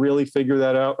you ever really figure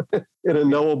that out in a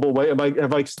knowable way.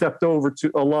 Have I stepped over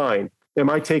to a line? Am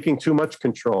I taking too much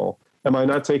control? Am I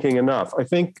not taking enough? I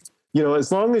think,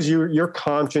 as long as your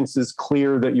conscience is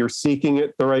clear that you're seeking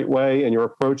it the right way and you're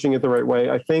approaching it the right way,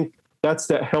 I think that's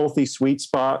that healthy sweet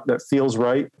spot that feels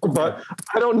right. But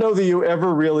I don't know that you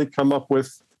ever really come up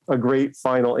with a great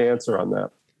final answer on that.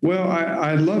 Well,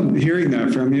 I love hearing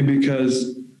that from you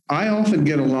because I often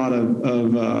get a lot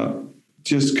of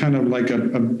just kind of like a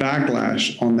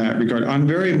backlash on that regard. I'm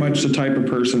very much the type of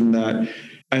person that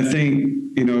I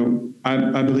think,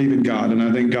 I believe in God, and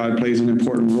I think God plays an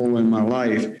important role in my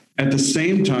life. At the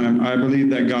same time, I believe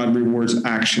that God rewards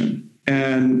action.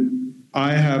 And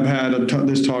I have had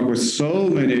this talk with so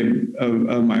many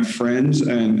of my friends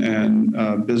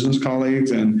and business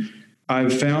colleagues, and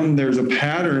I've found there's a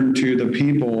pattern to the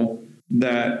people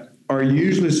that are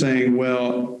usually saying,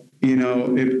 well,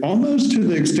 if almost to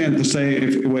the extent to say,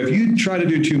 if you try to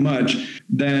do too much,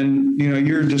 then,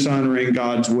 you're dishonoring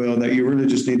God's will, that you really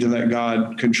just need to let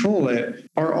God control it,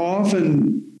 are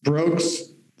often broke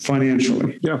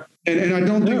financially. Yeah. And I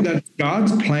don't think that's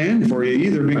God's plan for you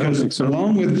either, because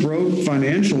along with broke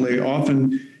financially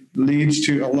often leads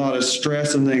to a lot of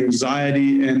stress and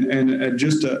anxiety and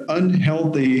just an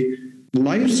unhealthy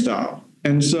lifestyle.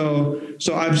 And so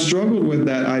I've struggled with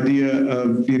that idea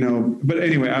of, but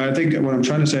anyway, I think what I'm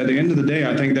trying to say at the end of the day,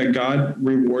 I think that God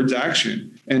rewards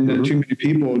action, and that too many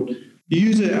people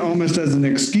use it almost as an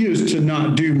excuse to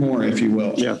not do more, if you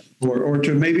will. Yeah. Or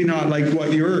to maybe not, like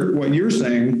what you're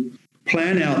saying,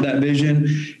 plan out that vision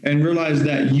and realize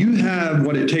that you have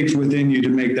what it takes within you to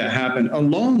make that happen,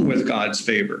 along with God's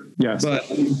favor. Yes.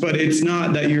 But it's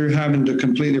not that you're having to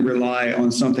completely rely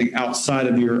on something outside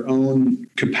of your own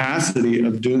capacity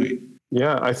of doing.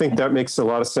 Yeah, I think that makes a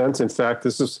lot of sense. In fact,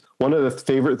 this is one of the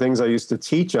favorite things I used to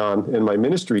teach on in my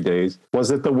ministry days, was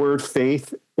that the word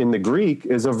faith in the Greek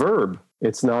is a verb.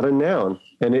 It's not a noun.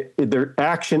 And their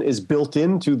action is built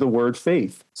into the word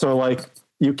faith. So like,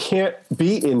 you can't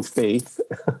be in faith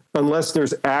unless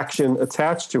there's action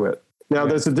attached to it. Now,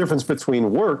 there's a difference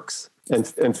between works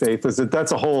and faith.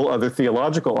 That's a whole other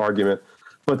theological argument.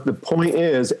 But the point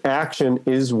is, action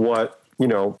is what,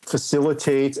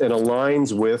 facilitates and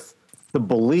aligns with the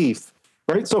belief,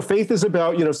 right? So faith is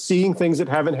about, seeing things that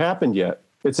haven't happened yet.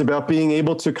 It's about being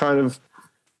able to kind of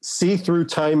see through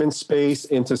time and space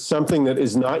into something that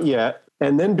is not yet,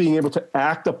 and then being able to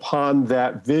act upon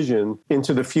that vision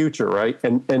into the future, right?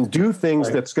 And do things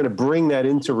that's going to bring that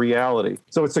into reality.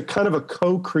 So it's a kind of a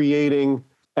co-creating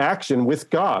action with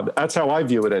God. That's how I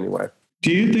view it anyway.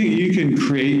 Do you think you can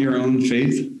create your own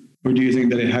faith, or do you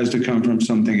think that it has to come from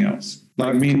something else?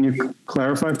 Can you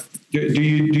clarify? Do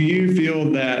you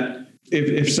feel that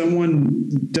if someone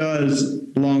does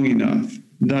long enough,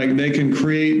 like they can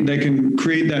create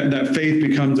that faith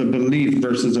becomes a belief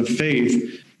versus a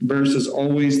faith, versus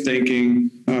always thinking,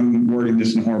 I'm wording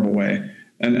this in a horrible way.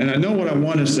 And I know what I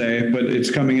want to say, but it's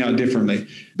coming out differently.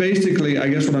 Basically, I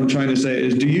guess what I'm trying to say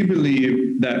is, do you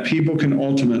believe that people can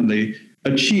ultimately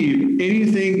achieve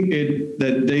anything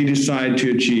that they decide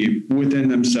to achieve within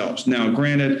themselves? Now,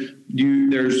 granted,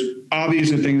 there's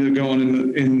obviously things that go on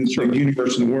in the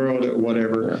universe and the world or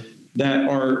whatever that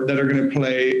are going to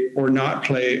play or not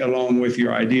play along with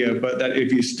your idea. But that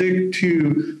if you stick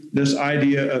to this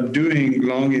idea of doing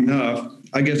long enough,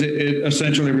 I guess it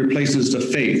essentially replaces the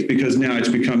faith, because now it's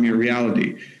become your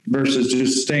reality, versus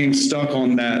just staying stuck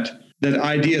on that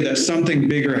idea that something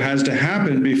bigger has to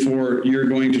happen before you're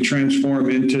going to transform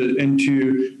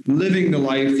into living the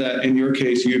life that, in your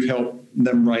case, you've helped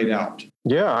them write out.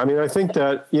 Yeah, I mean, I think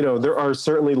that, there are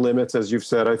certainly limits, as you've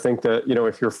said. I think that,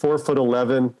 if you're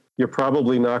 4'11", you're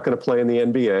probably not going to play in the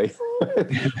NBA.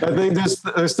 I think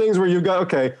there's things where you go,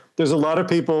 okay, there's a lot of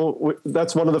people.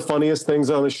 That's one of the funniest things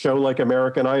on a show like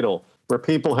American Idol, where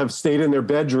people have stayed in their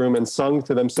bedroom and sung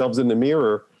to themselves in the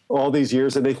mirror all these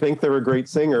years, and they think they're a great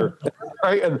singer,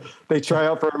 right? And they try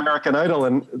out for American Idol,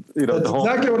 and that's the whole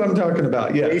exactly what I'm talking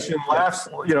about. Yeah, nation laughs.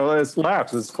 It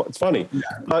laughs. It's funny.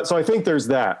 Yeah. So I think there's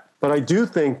that. But I do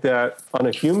think that on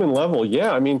a human level,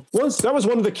 yeah. I mean, that was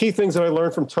one of the key things that I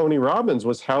learned from Tony Robbins,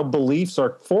 was how beliefs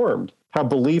are formed, how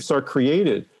beliefs are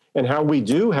created, and how we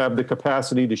do have the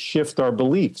capacity to shift our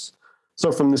beliefs.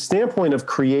 So from the standpoint of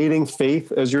creating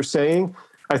faith, as you're saying,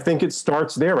 I think it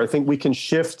starts there. I think we can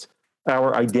shift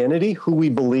our identity, who we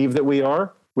believe that we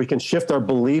are. We can shift our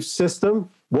belief system,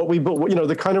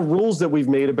 the kind of rules that we've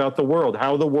made about the world,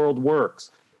 how the world works,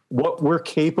 what we're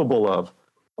capable of.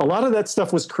 A lot of that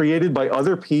stuff was created by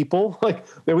other people. Like,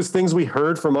 there was things we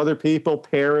heard from other people,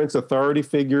 parents, authority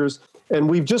figures, and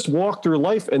we've just walked through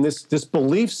life, and this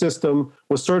belief system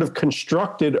was sort of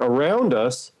constructed around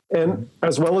us, and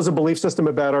as well as a belief system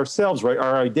about ourselves, right?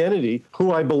 Our identity,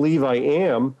 who I believe I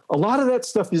am. A lot of that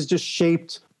stuff is just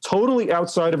shaped totally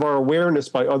outside of our awareness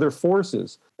by other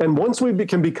forces. And once we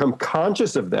can become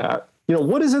conscious of that,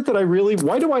 what is it that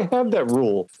why do I have that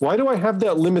rule? Why do I have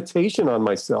that limitation on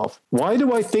myself? Why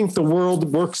do I think the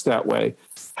world works that way?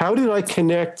 How did I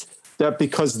connect that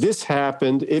because this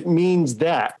happened, it means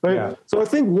that, right? Yeah. So I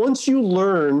think once you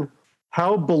learn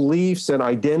how beliefs and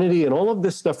identity and all of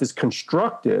this stuff is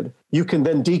constructed, you can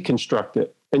then deconstruct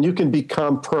it, and you can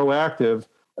become proactive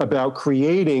about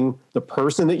creating the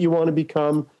person that you want to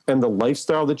become and the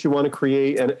lifestyle that you want to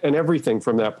create, and everything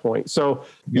from that point. So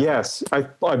yes, I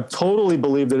totally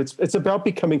believe that it's about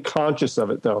becoming conscious of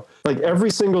it, though. Like, every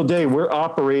single day we're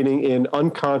operating in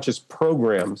unconscious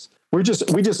programs. We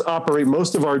just operate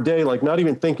most of our day like not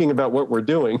even thinking about what we're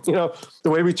doing. The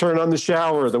way we turn on the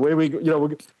shower, the way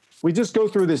we just go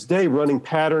through this day running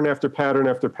pattern after pattern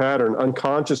after pattern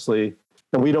unconsciously,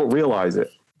 and we don't realize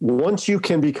it. Once you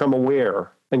can become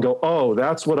aware and go, oh,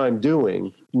 that's what I'm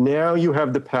doing, now you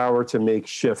have the power to make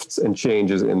shifts and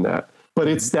changes in that. But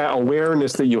it's that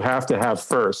awareness that you have to have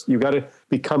first. You got to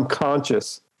become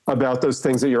conscious about those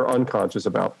things that you're unconscious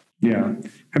about. Yeah.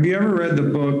 Have you ever read the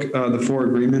book, The Four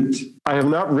Agreements? I have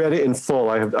not read it in full.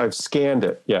 I've scanned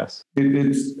it. Yes.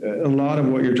 It's a lot of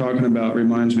what you're talking about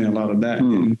reminds me a lot of that.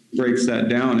 And breaks that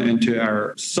down into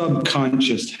our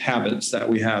subconscious habits that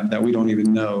we have that we don't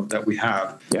even know that we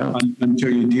have until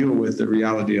you deal with the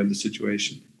reality of the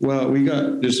situation. Well, we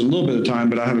got just a little bit of time,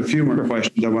 but I have a few more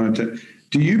questions I wanted to.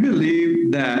 Do you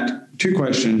believe that,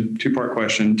 two-part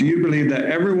question, do you believe that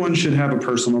everyone should have a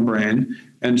personal brand?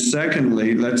 And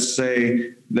secondly, let's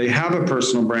say they have a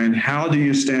personal brand, how do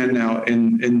you stand out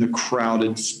in the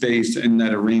crowded space in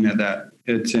that arena that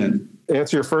it's in? To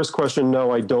answer your first question,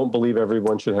 no, I don't believe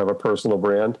everyone should have a personal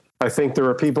brand. I think there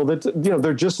are people that,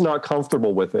 they're just not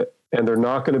comfortable with it, and they're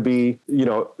not going to be,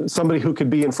 somebody who could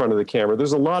be in front of the camera.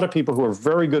 There's a lot of people who are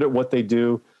very good at what they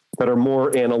do that are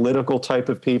more analytical type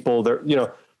of people. They're,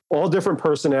 all different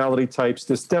personality types.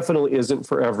 This definitely isn't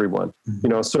for everyone,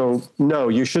 so no,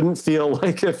 you shouldn't feel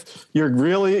like if you're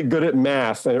really good at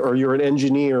math or you're an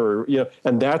engineer, or,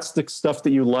 and that's the stuff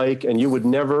that you like, and you would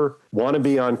never want to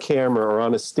be on camera or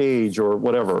on a stage or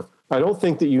whatever. I don't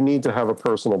think that you need to have a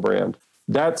personal brand.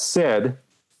 That said,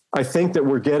 I think that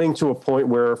we're getting to a point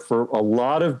where for a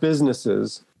lot of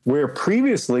businesses where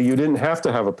previously you didn't have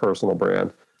to have a personal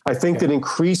brand, I think that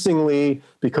increasingly,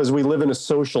 because we live in a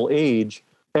social age,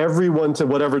 everyone to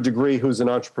whatever degree who's an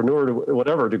entrepreneur to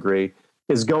whatever degree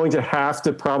is going to have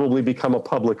to probably become a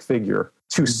public figure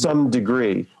to some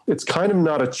degree. It's kind of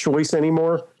not a choice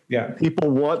anymore. Yeah.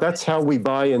 People that's how we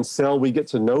buy and sell. We get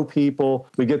to know people.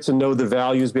 We get to know the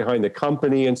values behind the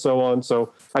company and so on.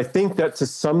 So I think that to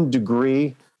some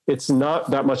degree, it's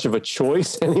not that much of a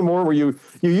choice anymore, where you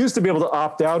used to be able to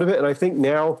opt out of it. And I think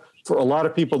now for a lot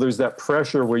of people, there's that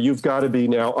pressure where you've got to be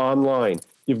now online.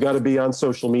 You've got to be on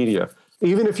social media.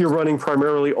 Even if you're running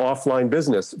primarily offline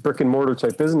business, brick and mortar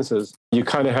type businesses, you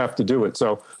kind of have to do it.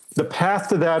 So the path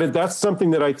to that's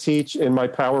something that I teach in my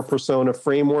Power Persona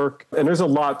framework. And there's a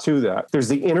lot to that. There's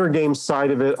the inner game side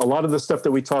of it. A lot of the stuff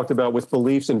that we talked about with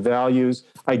beliefs and values,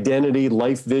 identity,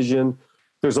 life vision.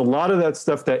 There's a lot of that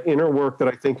stuff, that inner work, that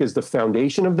I think is the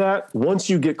foundation of that. Once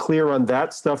you get clear on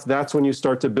that stuff, that's when you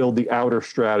start to build the outer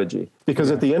strategy.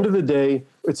 Because at the end of the day,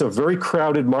 it's a very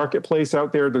crowded marketplace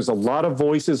out there. There's a lot of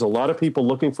voices, a lot of people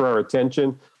looking for our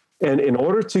attention. And in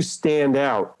order to stand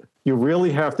out, you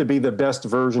really have to be the best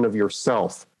version of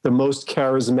yourself, the most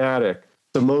charismatic,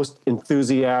 the most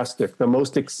enthusiastic, the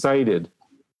most excited,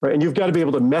 right? And you've got to be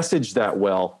able to message that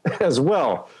well as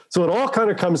well. So it all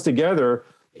kind of comes together.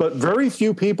 But very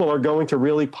few people are going to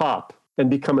really pop and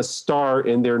become a star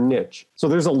in their niche. So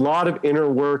there's a lot of inner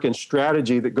work and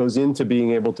strategy that goes into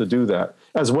being able to do that,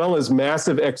 as well as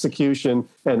massive execution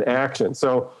and action.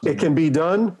 So it can be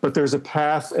done, but there's a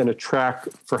path and a track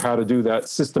for how to do that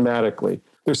systematically.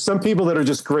 There's some people that are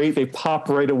just great. They pop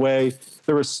right away.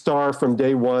 They're a star from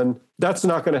day one. That's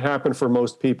not going to happen for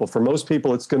most people. For most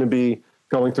people, it's going to be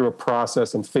going through a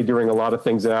process and figuring a lot of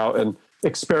things out and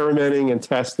experimenting and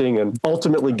testing and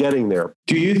ultimately getting there.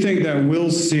 Do you think that we'll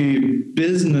see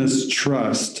business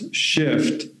trust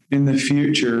shift in the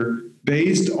future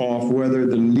based off whether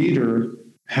the leader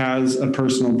has a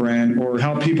personal brand or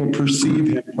how people perceive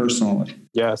him personally?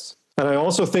 Yes. And I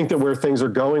also think that where things are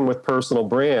going with personal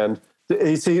brand,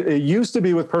 you see, it used to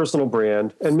be with personal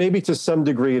brand, and maybe to some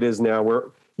degree it is now, where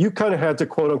you kind of had to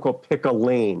quote unquote pick a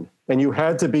lane, and you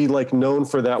had to be like known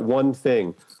for that one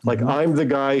thing. Like I'm the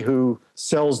guy who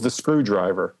sells the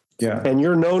screwdriver. Yeah. And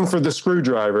you're known for the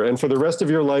screwdriver. And for the rest of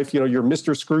your life, you're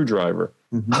Mr. Screwdriver.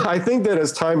 I think that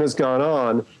as time has gone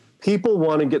on, people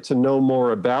want to get to know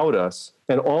more about us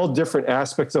and all different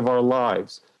aspects of our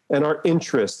lives and our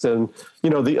interests and,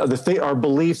 our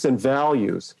beliefs and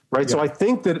values, right? Yeah. So I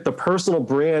think that the personal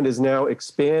brand is now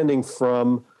expanding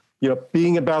from,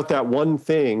 being about that one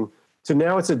thing to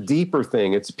now it's a deeper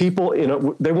thing. It's people,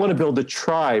 they want to build a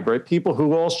tribe, right? People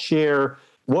who all share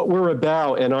what we're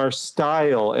about and our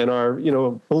style and our,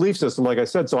 belief system, like I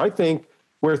said. So I think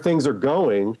where things are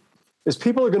going is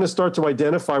people are going to start to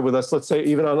identify with us, let's say,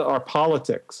 even on our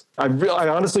politics. I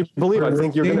honestly believe, I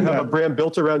think you're going to have a brand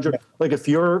built around your, like if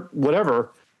you're,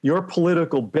 your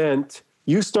political bent,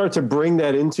 you start to bring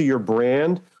that into your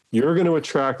brand, you're going to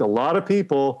attract a lot of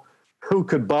people who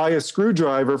could buy a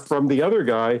screwdriver from the other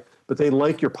guy, but they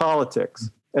like your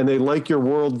politics and they like your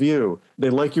worldview.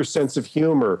 They like your sense of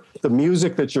humor, the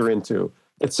music that you're into,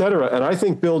 et cetera. And I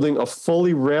think building a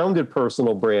fully rounded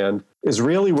personal brand is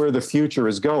really where the future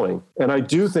is going. And I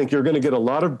do think you're going to get a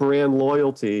lot of brand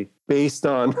loyalty based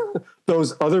on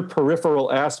those other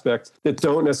peripheral aspects that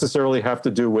don't necessarily have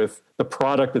to do with the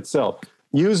product itself.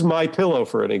 Use MyPillow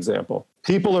for an example.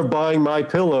 People are buying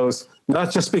MyPillows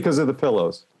not just because of the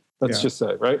pillows. Let's just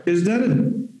say, right? Is that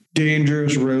a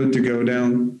dangerous road to go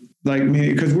down? Like,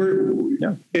 because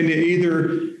and it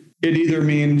either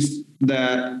means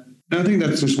that, and I think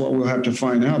that's just what we'll have to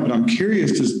find out, but I'm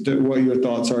curious as to what your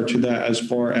thoughts are to that, as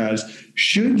far as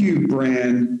should you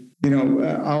brand,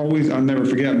 I'll never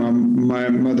forget, my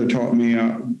mother taught me,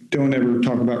 don't ever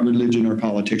talk about religion or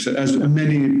politics, as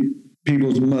many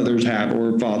people's mothers have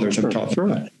or fathers have taught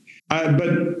them.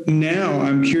 But now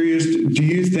I'm curious, do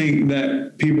you think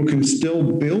that people can still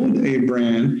build a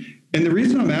brand? And the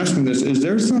reason I'm asking this is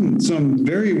there's some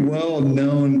very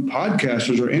well-known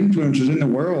podcasters or influencers in the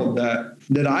world that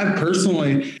that I've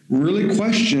personally really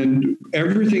questioned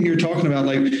everything you're talking about.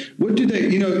 Like, what do they,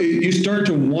 you start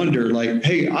to wonder, like,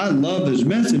 hey, I love this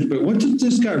message, but what does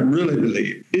this guy really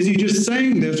believe? Is he just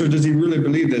saying this, or does he really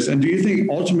believe this? And do you think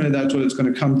ultimately that's what it's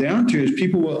going to come down to, is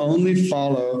people will only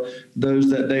follow those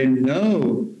that they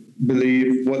know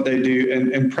believe what they do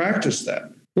and practice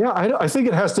that? Yeah, I think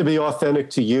it has to be authentic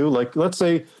to you. Like, let's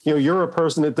say, you're a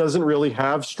person that doesn't really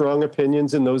have strong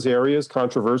opinions in those areas,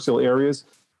 controversial areas.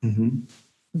 Mm-hmm.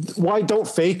 Why don't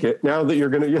fake it now that you're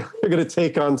gonna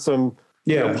take on some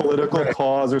political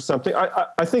cause or something?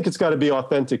 I think it's got to be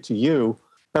authentic to you.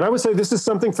 And I would say this is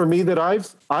something for me that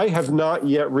I have not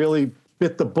yet really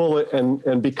bit the bullet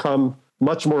and become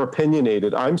much more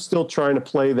opinionated. I'm still trying to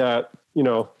play that,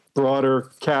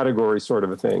 broader category sort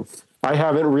of a thing. I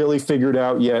haven't really figured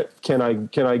out yet, can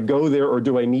I go there, or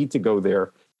do I need to go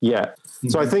there yet? Mm-hmm.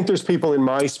 So I think there's people in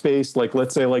my space, like,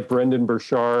 let's say, like Brendan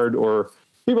Burchard, or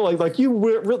people like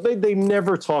you, they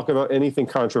never talk about anything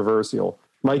controversial.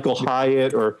 Michael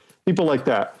Hyatt, or people like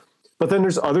that. But then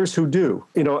there's others who do,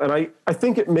 and I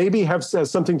think it maybe has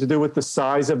something to do with the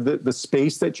size of the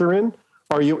space that you're in.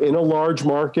 Are you in a large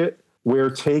market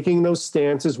where taking those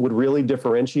stances would really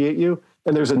differentiate you?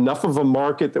 And there's enough of a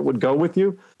market that would go with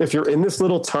you. If you're in this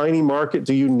little tiny market,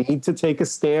 do you need to take a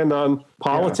stand on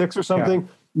politics or something? Yeah.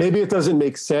 Maybe it doesn't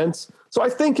make sense. So I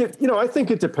think it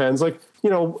depends. Like,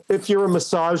 if you're a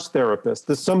massage therapist,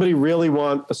 does somebody really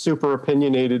want a super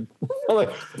opinionated,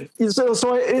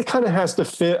 it kind of has to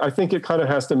fit. I think it kind of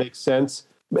has to make sense,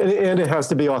 and it has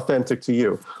to be authentic to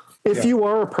you. If you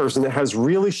are a person that has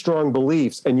really strong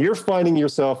beliefs and you're finding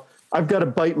yourself, I've got to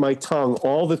bite my tongue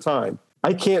all the time,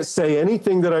 I can't say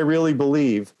anything that I really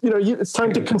believe. It's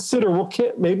time to consider,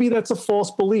 maybe that's a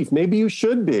false belief. Maybe you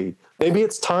should be. Maybe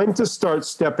it's time to start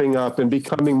stepping up and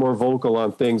becoming more vocal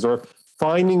on things, or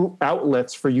finding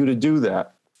outlets for you to do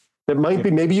that. That might be,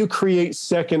 maybe you create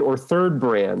second or third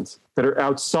brands that are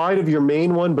outside of your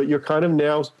main one, but you're kind of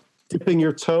now dipping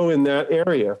your toe in that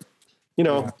area.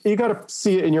 You got to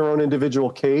see it in your own individual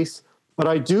case. But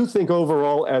I do think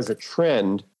overall, as a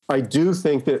trend, I do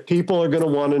think that people are going to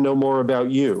want to know more about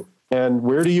you, and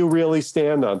where do you really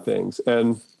stand on things,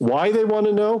 and why they want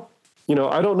to know.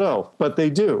 I don't know, but they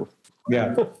do.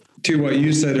 Yeah. To what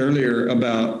you said earlier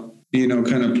about,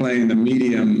 kind of playing the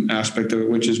medium aspect of it,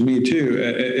 which is me too.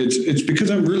 It's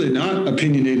because I'm really not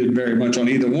opinionated very much on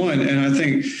either one. And I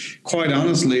think, quite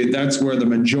honestly, that's where the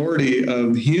majority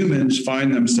of humans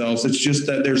find themselves. It's just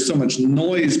that there's so much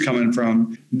noise coming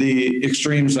from the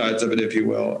extreme sides of it, if you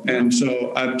will. And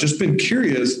so I've just been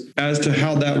curious as to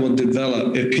how that will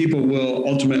develop, if people will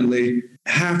ultimately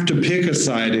have to pick a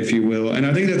side, if you will. And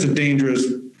I think that's a dangerous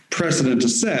precedent to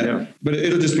set, but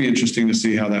it'll just be interesting to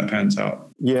see how that pans out.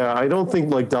 Yeah, I don't think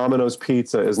like Domino's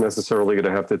Pizza is necessarily going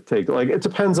to have to take, it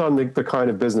depends on the kind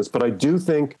of business, but I do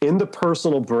think in the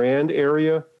personal brand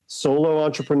area, solo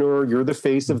entrepreneur, you're the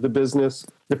face of the business,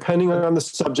 depending on the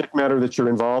subject matter that you're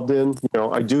involved in,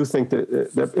 I do think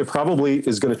that it probably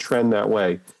is going to trend that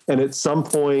way. And at some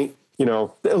point,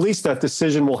 at least that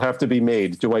decision will have to be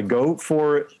made. Do I go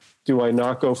for it? Do I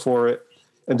not go for it?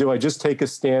 And do I just take a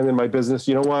stand in my business?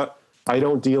 You know what? I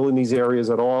don't deal in these areas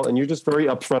at all. And you're just very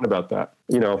upfront about that,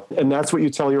 and that's what you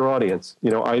tell your audience.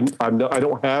 I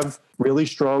don't have really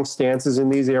strong stances in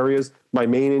these areas. My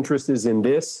main interest is in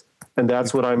this, and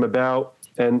that's what I'm about.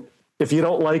 And if you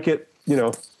don't like it,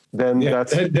 then you're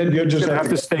just going to have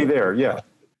to stay there. Yeah.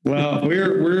 Well,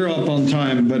 we're up on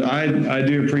time, but I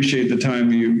do appreciate the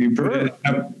time you put in. I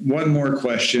have one more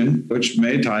question, which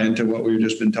may tie into what we've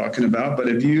just been talking about. But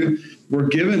if you were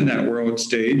given that world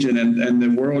stage and the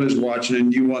world is watching,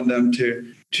 and you want them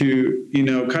to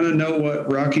kind of know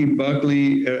what Rocky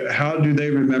Buckley, how do they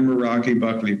remember Rocky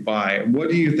Buckley by? What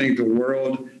do you think the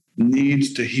world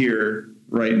needs to hear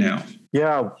right now?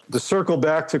 Yeah, to circle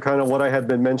back to kind of what I had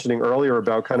been mentioning earlier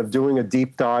about kind of doing a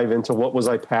deep dive into what was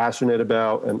I passionate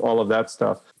about and all of that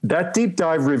stuff. That deep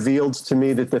dive revealed to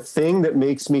me that the thing that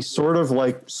makes me sort of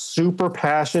like super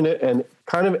passionate and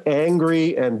kind of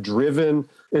angry and driven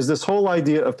is this whole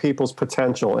idea of people's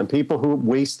potential and people who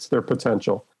waste their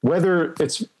potential, whether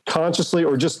it's consciously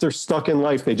or just they're stuck in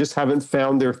life. They just haven't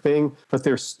found their thing, but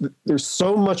there's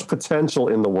so much potential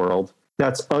in the world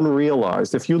that's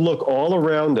unrealized. If you look all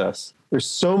around us, there's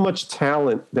so much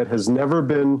talent that has never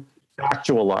been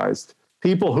actualized.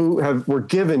 People who were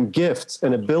given gifts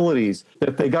and abilities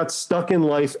that they got stuck in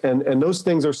life, and those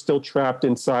things are still trapped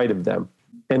inside of them.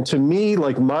 And to me,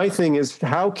 like, my thing is,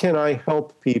 how can I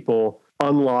help people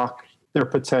unlock their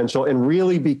potential and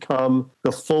really become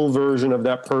the full version of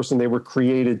that person they were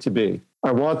created to be?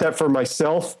 I want that for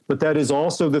myself, but that is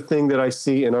also the thing that I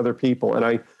see in other people.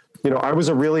 And I was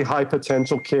a really high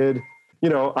potential kid.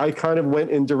 I kind of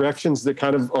went in directions that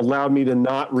kind of allowed me to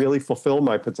not really fulfill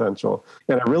my potential.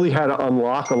 And I really had to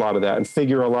unlock a lot of that and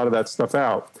figure a lot of that stuff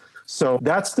out. So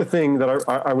that's the thing that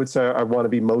I would say I want to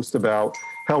be most about,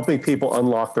 helping people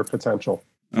unlock their potential.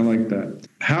 I like that.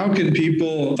 How can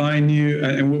people find you?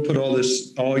 And we'll put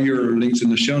all your links in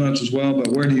the show notes as well, but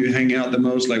where do you hang out the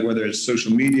most? Like whether it's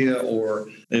social media, or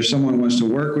if someone wants to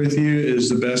work with you, is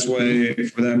the best way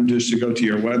for them just to go to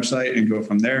your website and go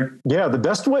from there? Yeah, the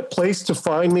best place to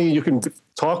find me, you can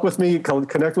talk with me,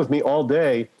 connect with me all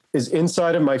day, is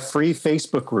inside of my free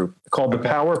Facebook group called the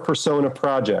Power Persona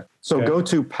Project. So go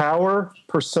to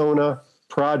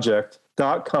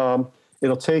powerpersonaproject.com.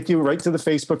 It'll take you right to the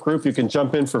Facebook group. You can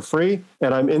jump in for free.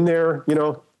 And I'm in there,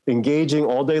 engaging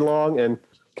all day long and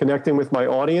connecting with my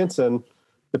audience and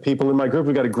the people in my group.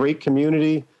 We've got a great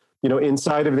community.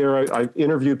 Inside of there, I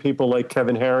interviewed people like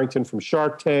Kevin Harrington from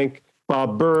Shark Tank,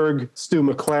 Bob Berg, Stu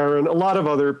McLaren, a lot of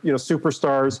other,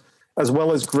 superstars, as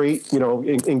well as great,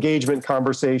 engagement,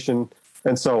 conversation,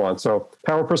 and so on. So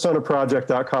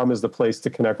powerpersonaproject.com is the place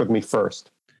to connect with me first.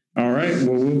 All right.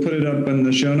 Well, we'll put it up in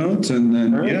the show notes, and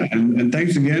then and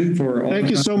thanks again for all. Thank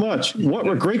you so much. What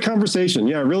a great conversation!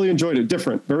 Yeah, I really enjoyed it.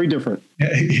 Different, very different.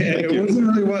 It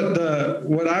wasn't really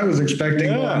what I was expecting.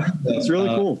 Yeah, it's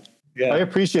really cool. Yeah, I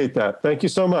appreciate that. Thank you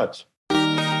so much.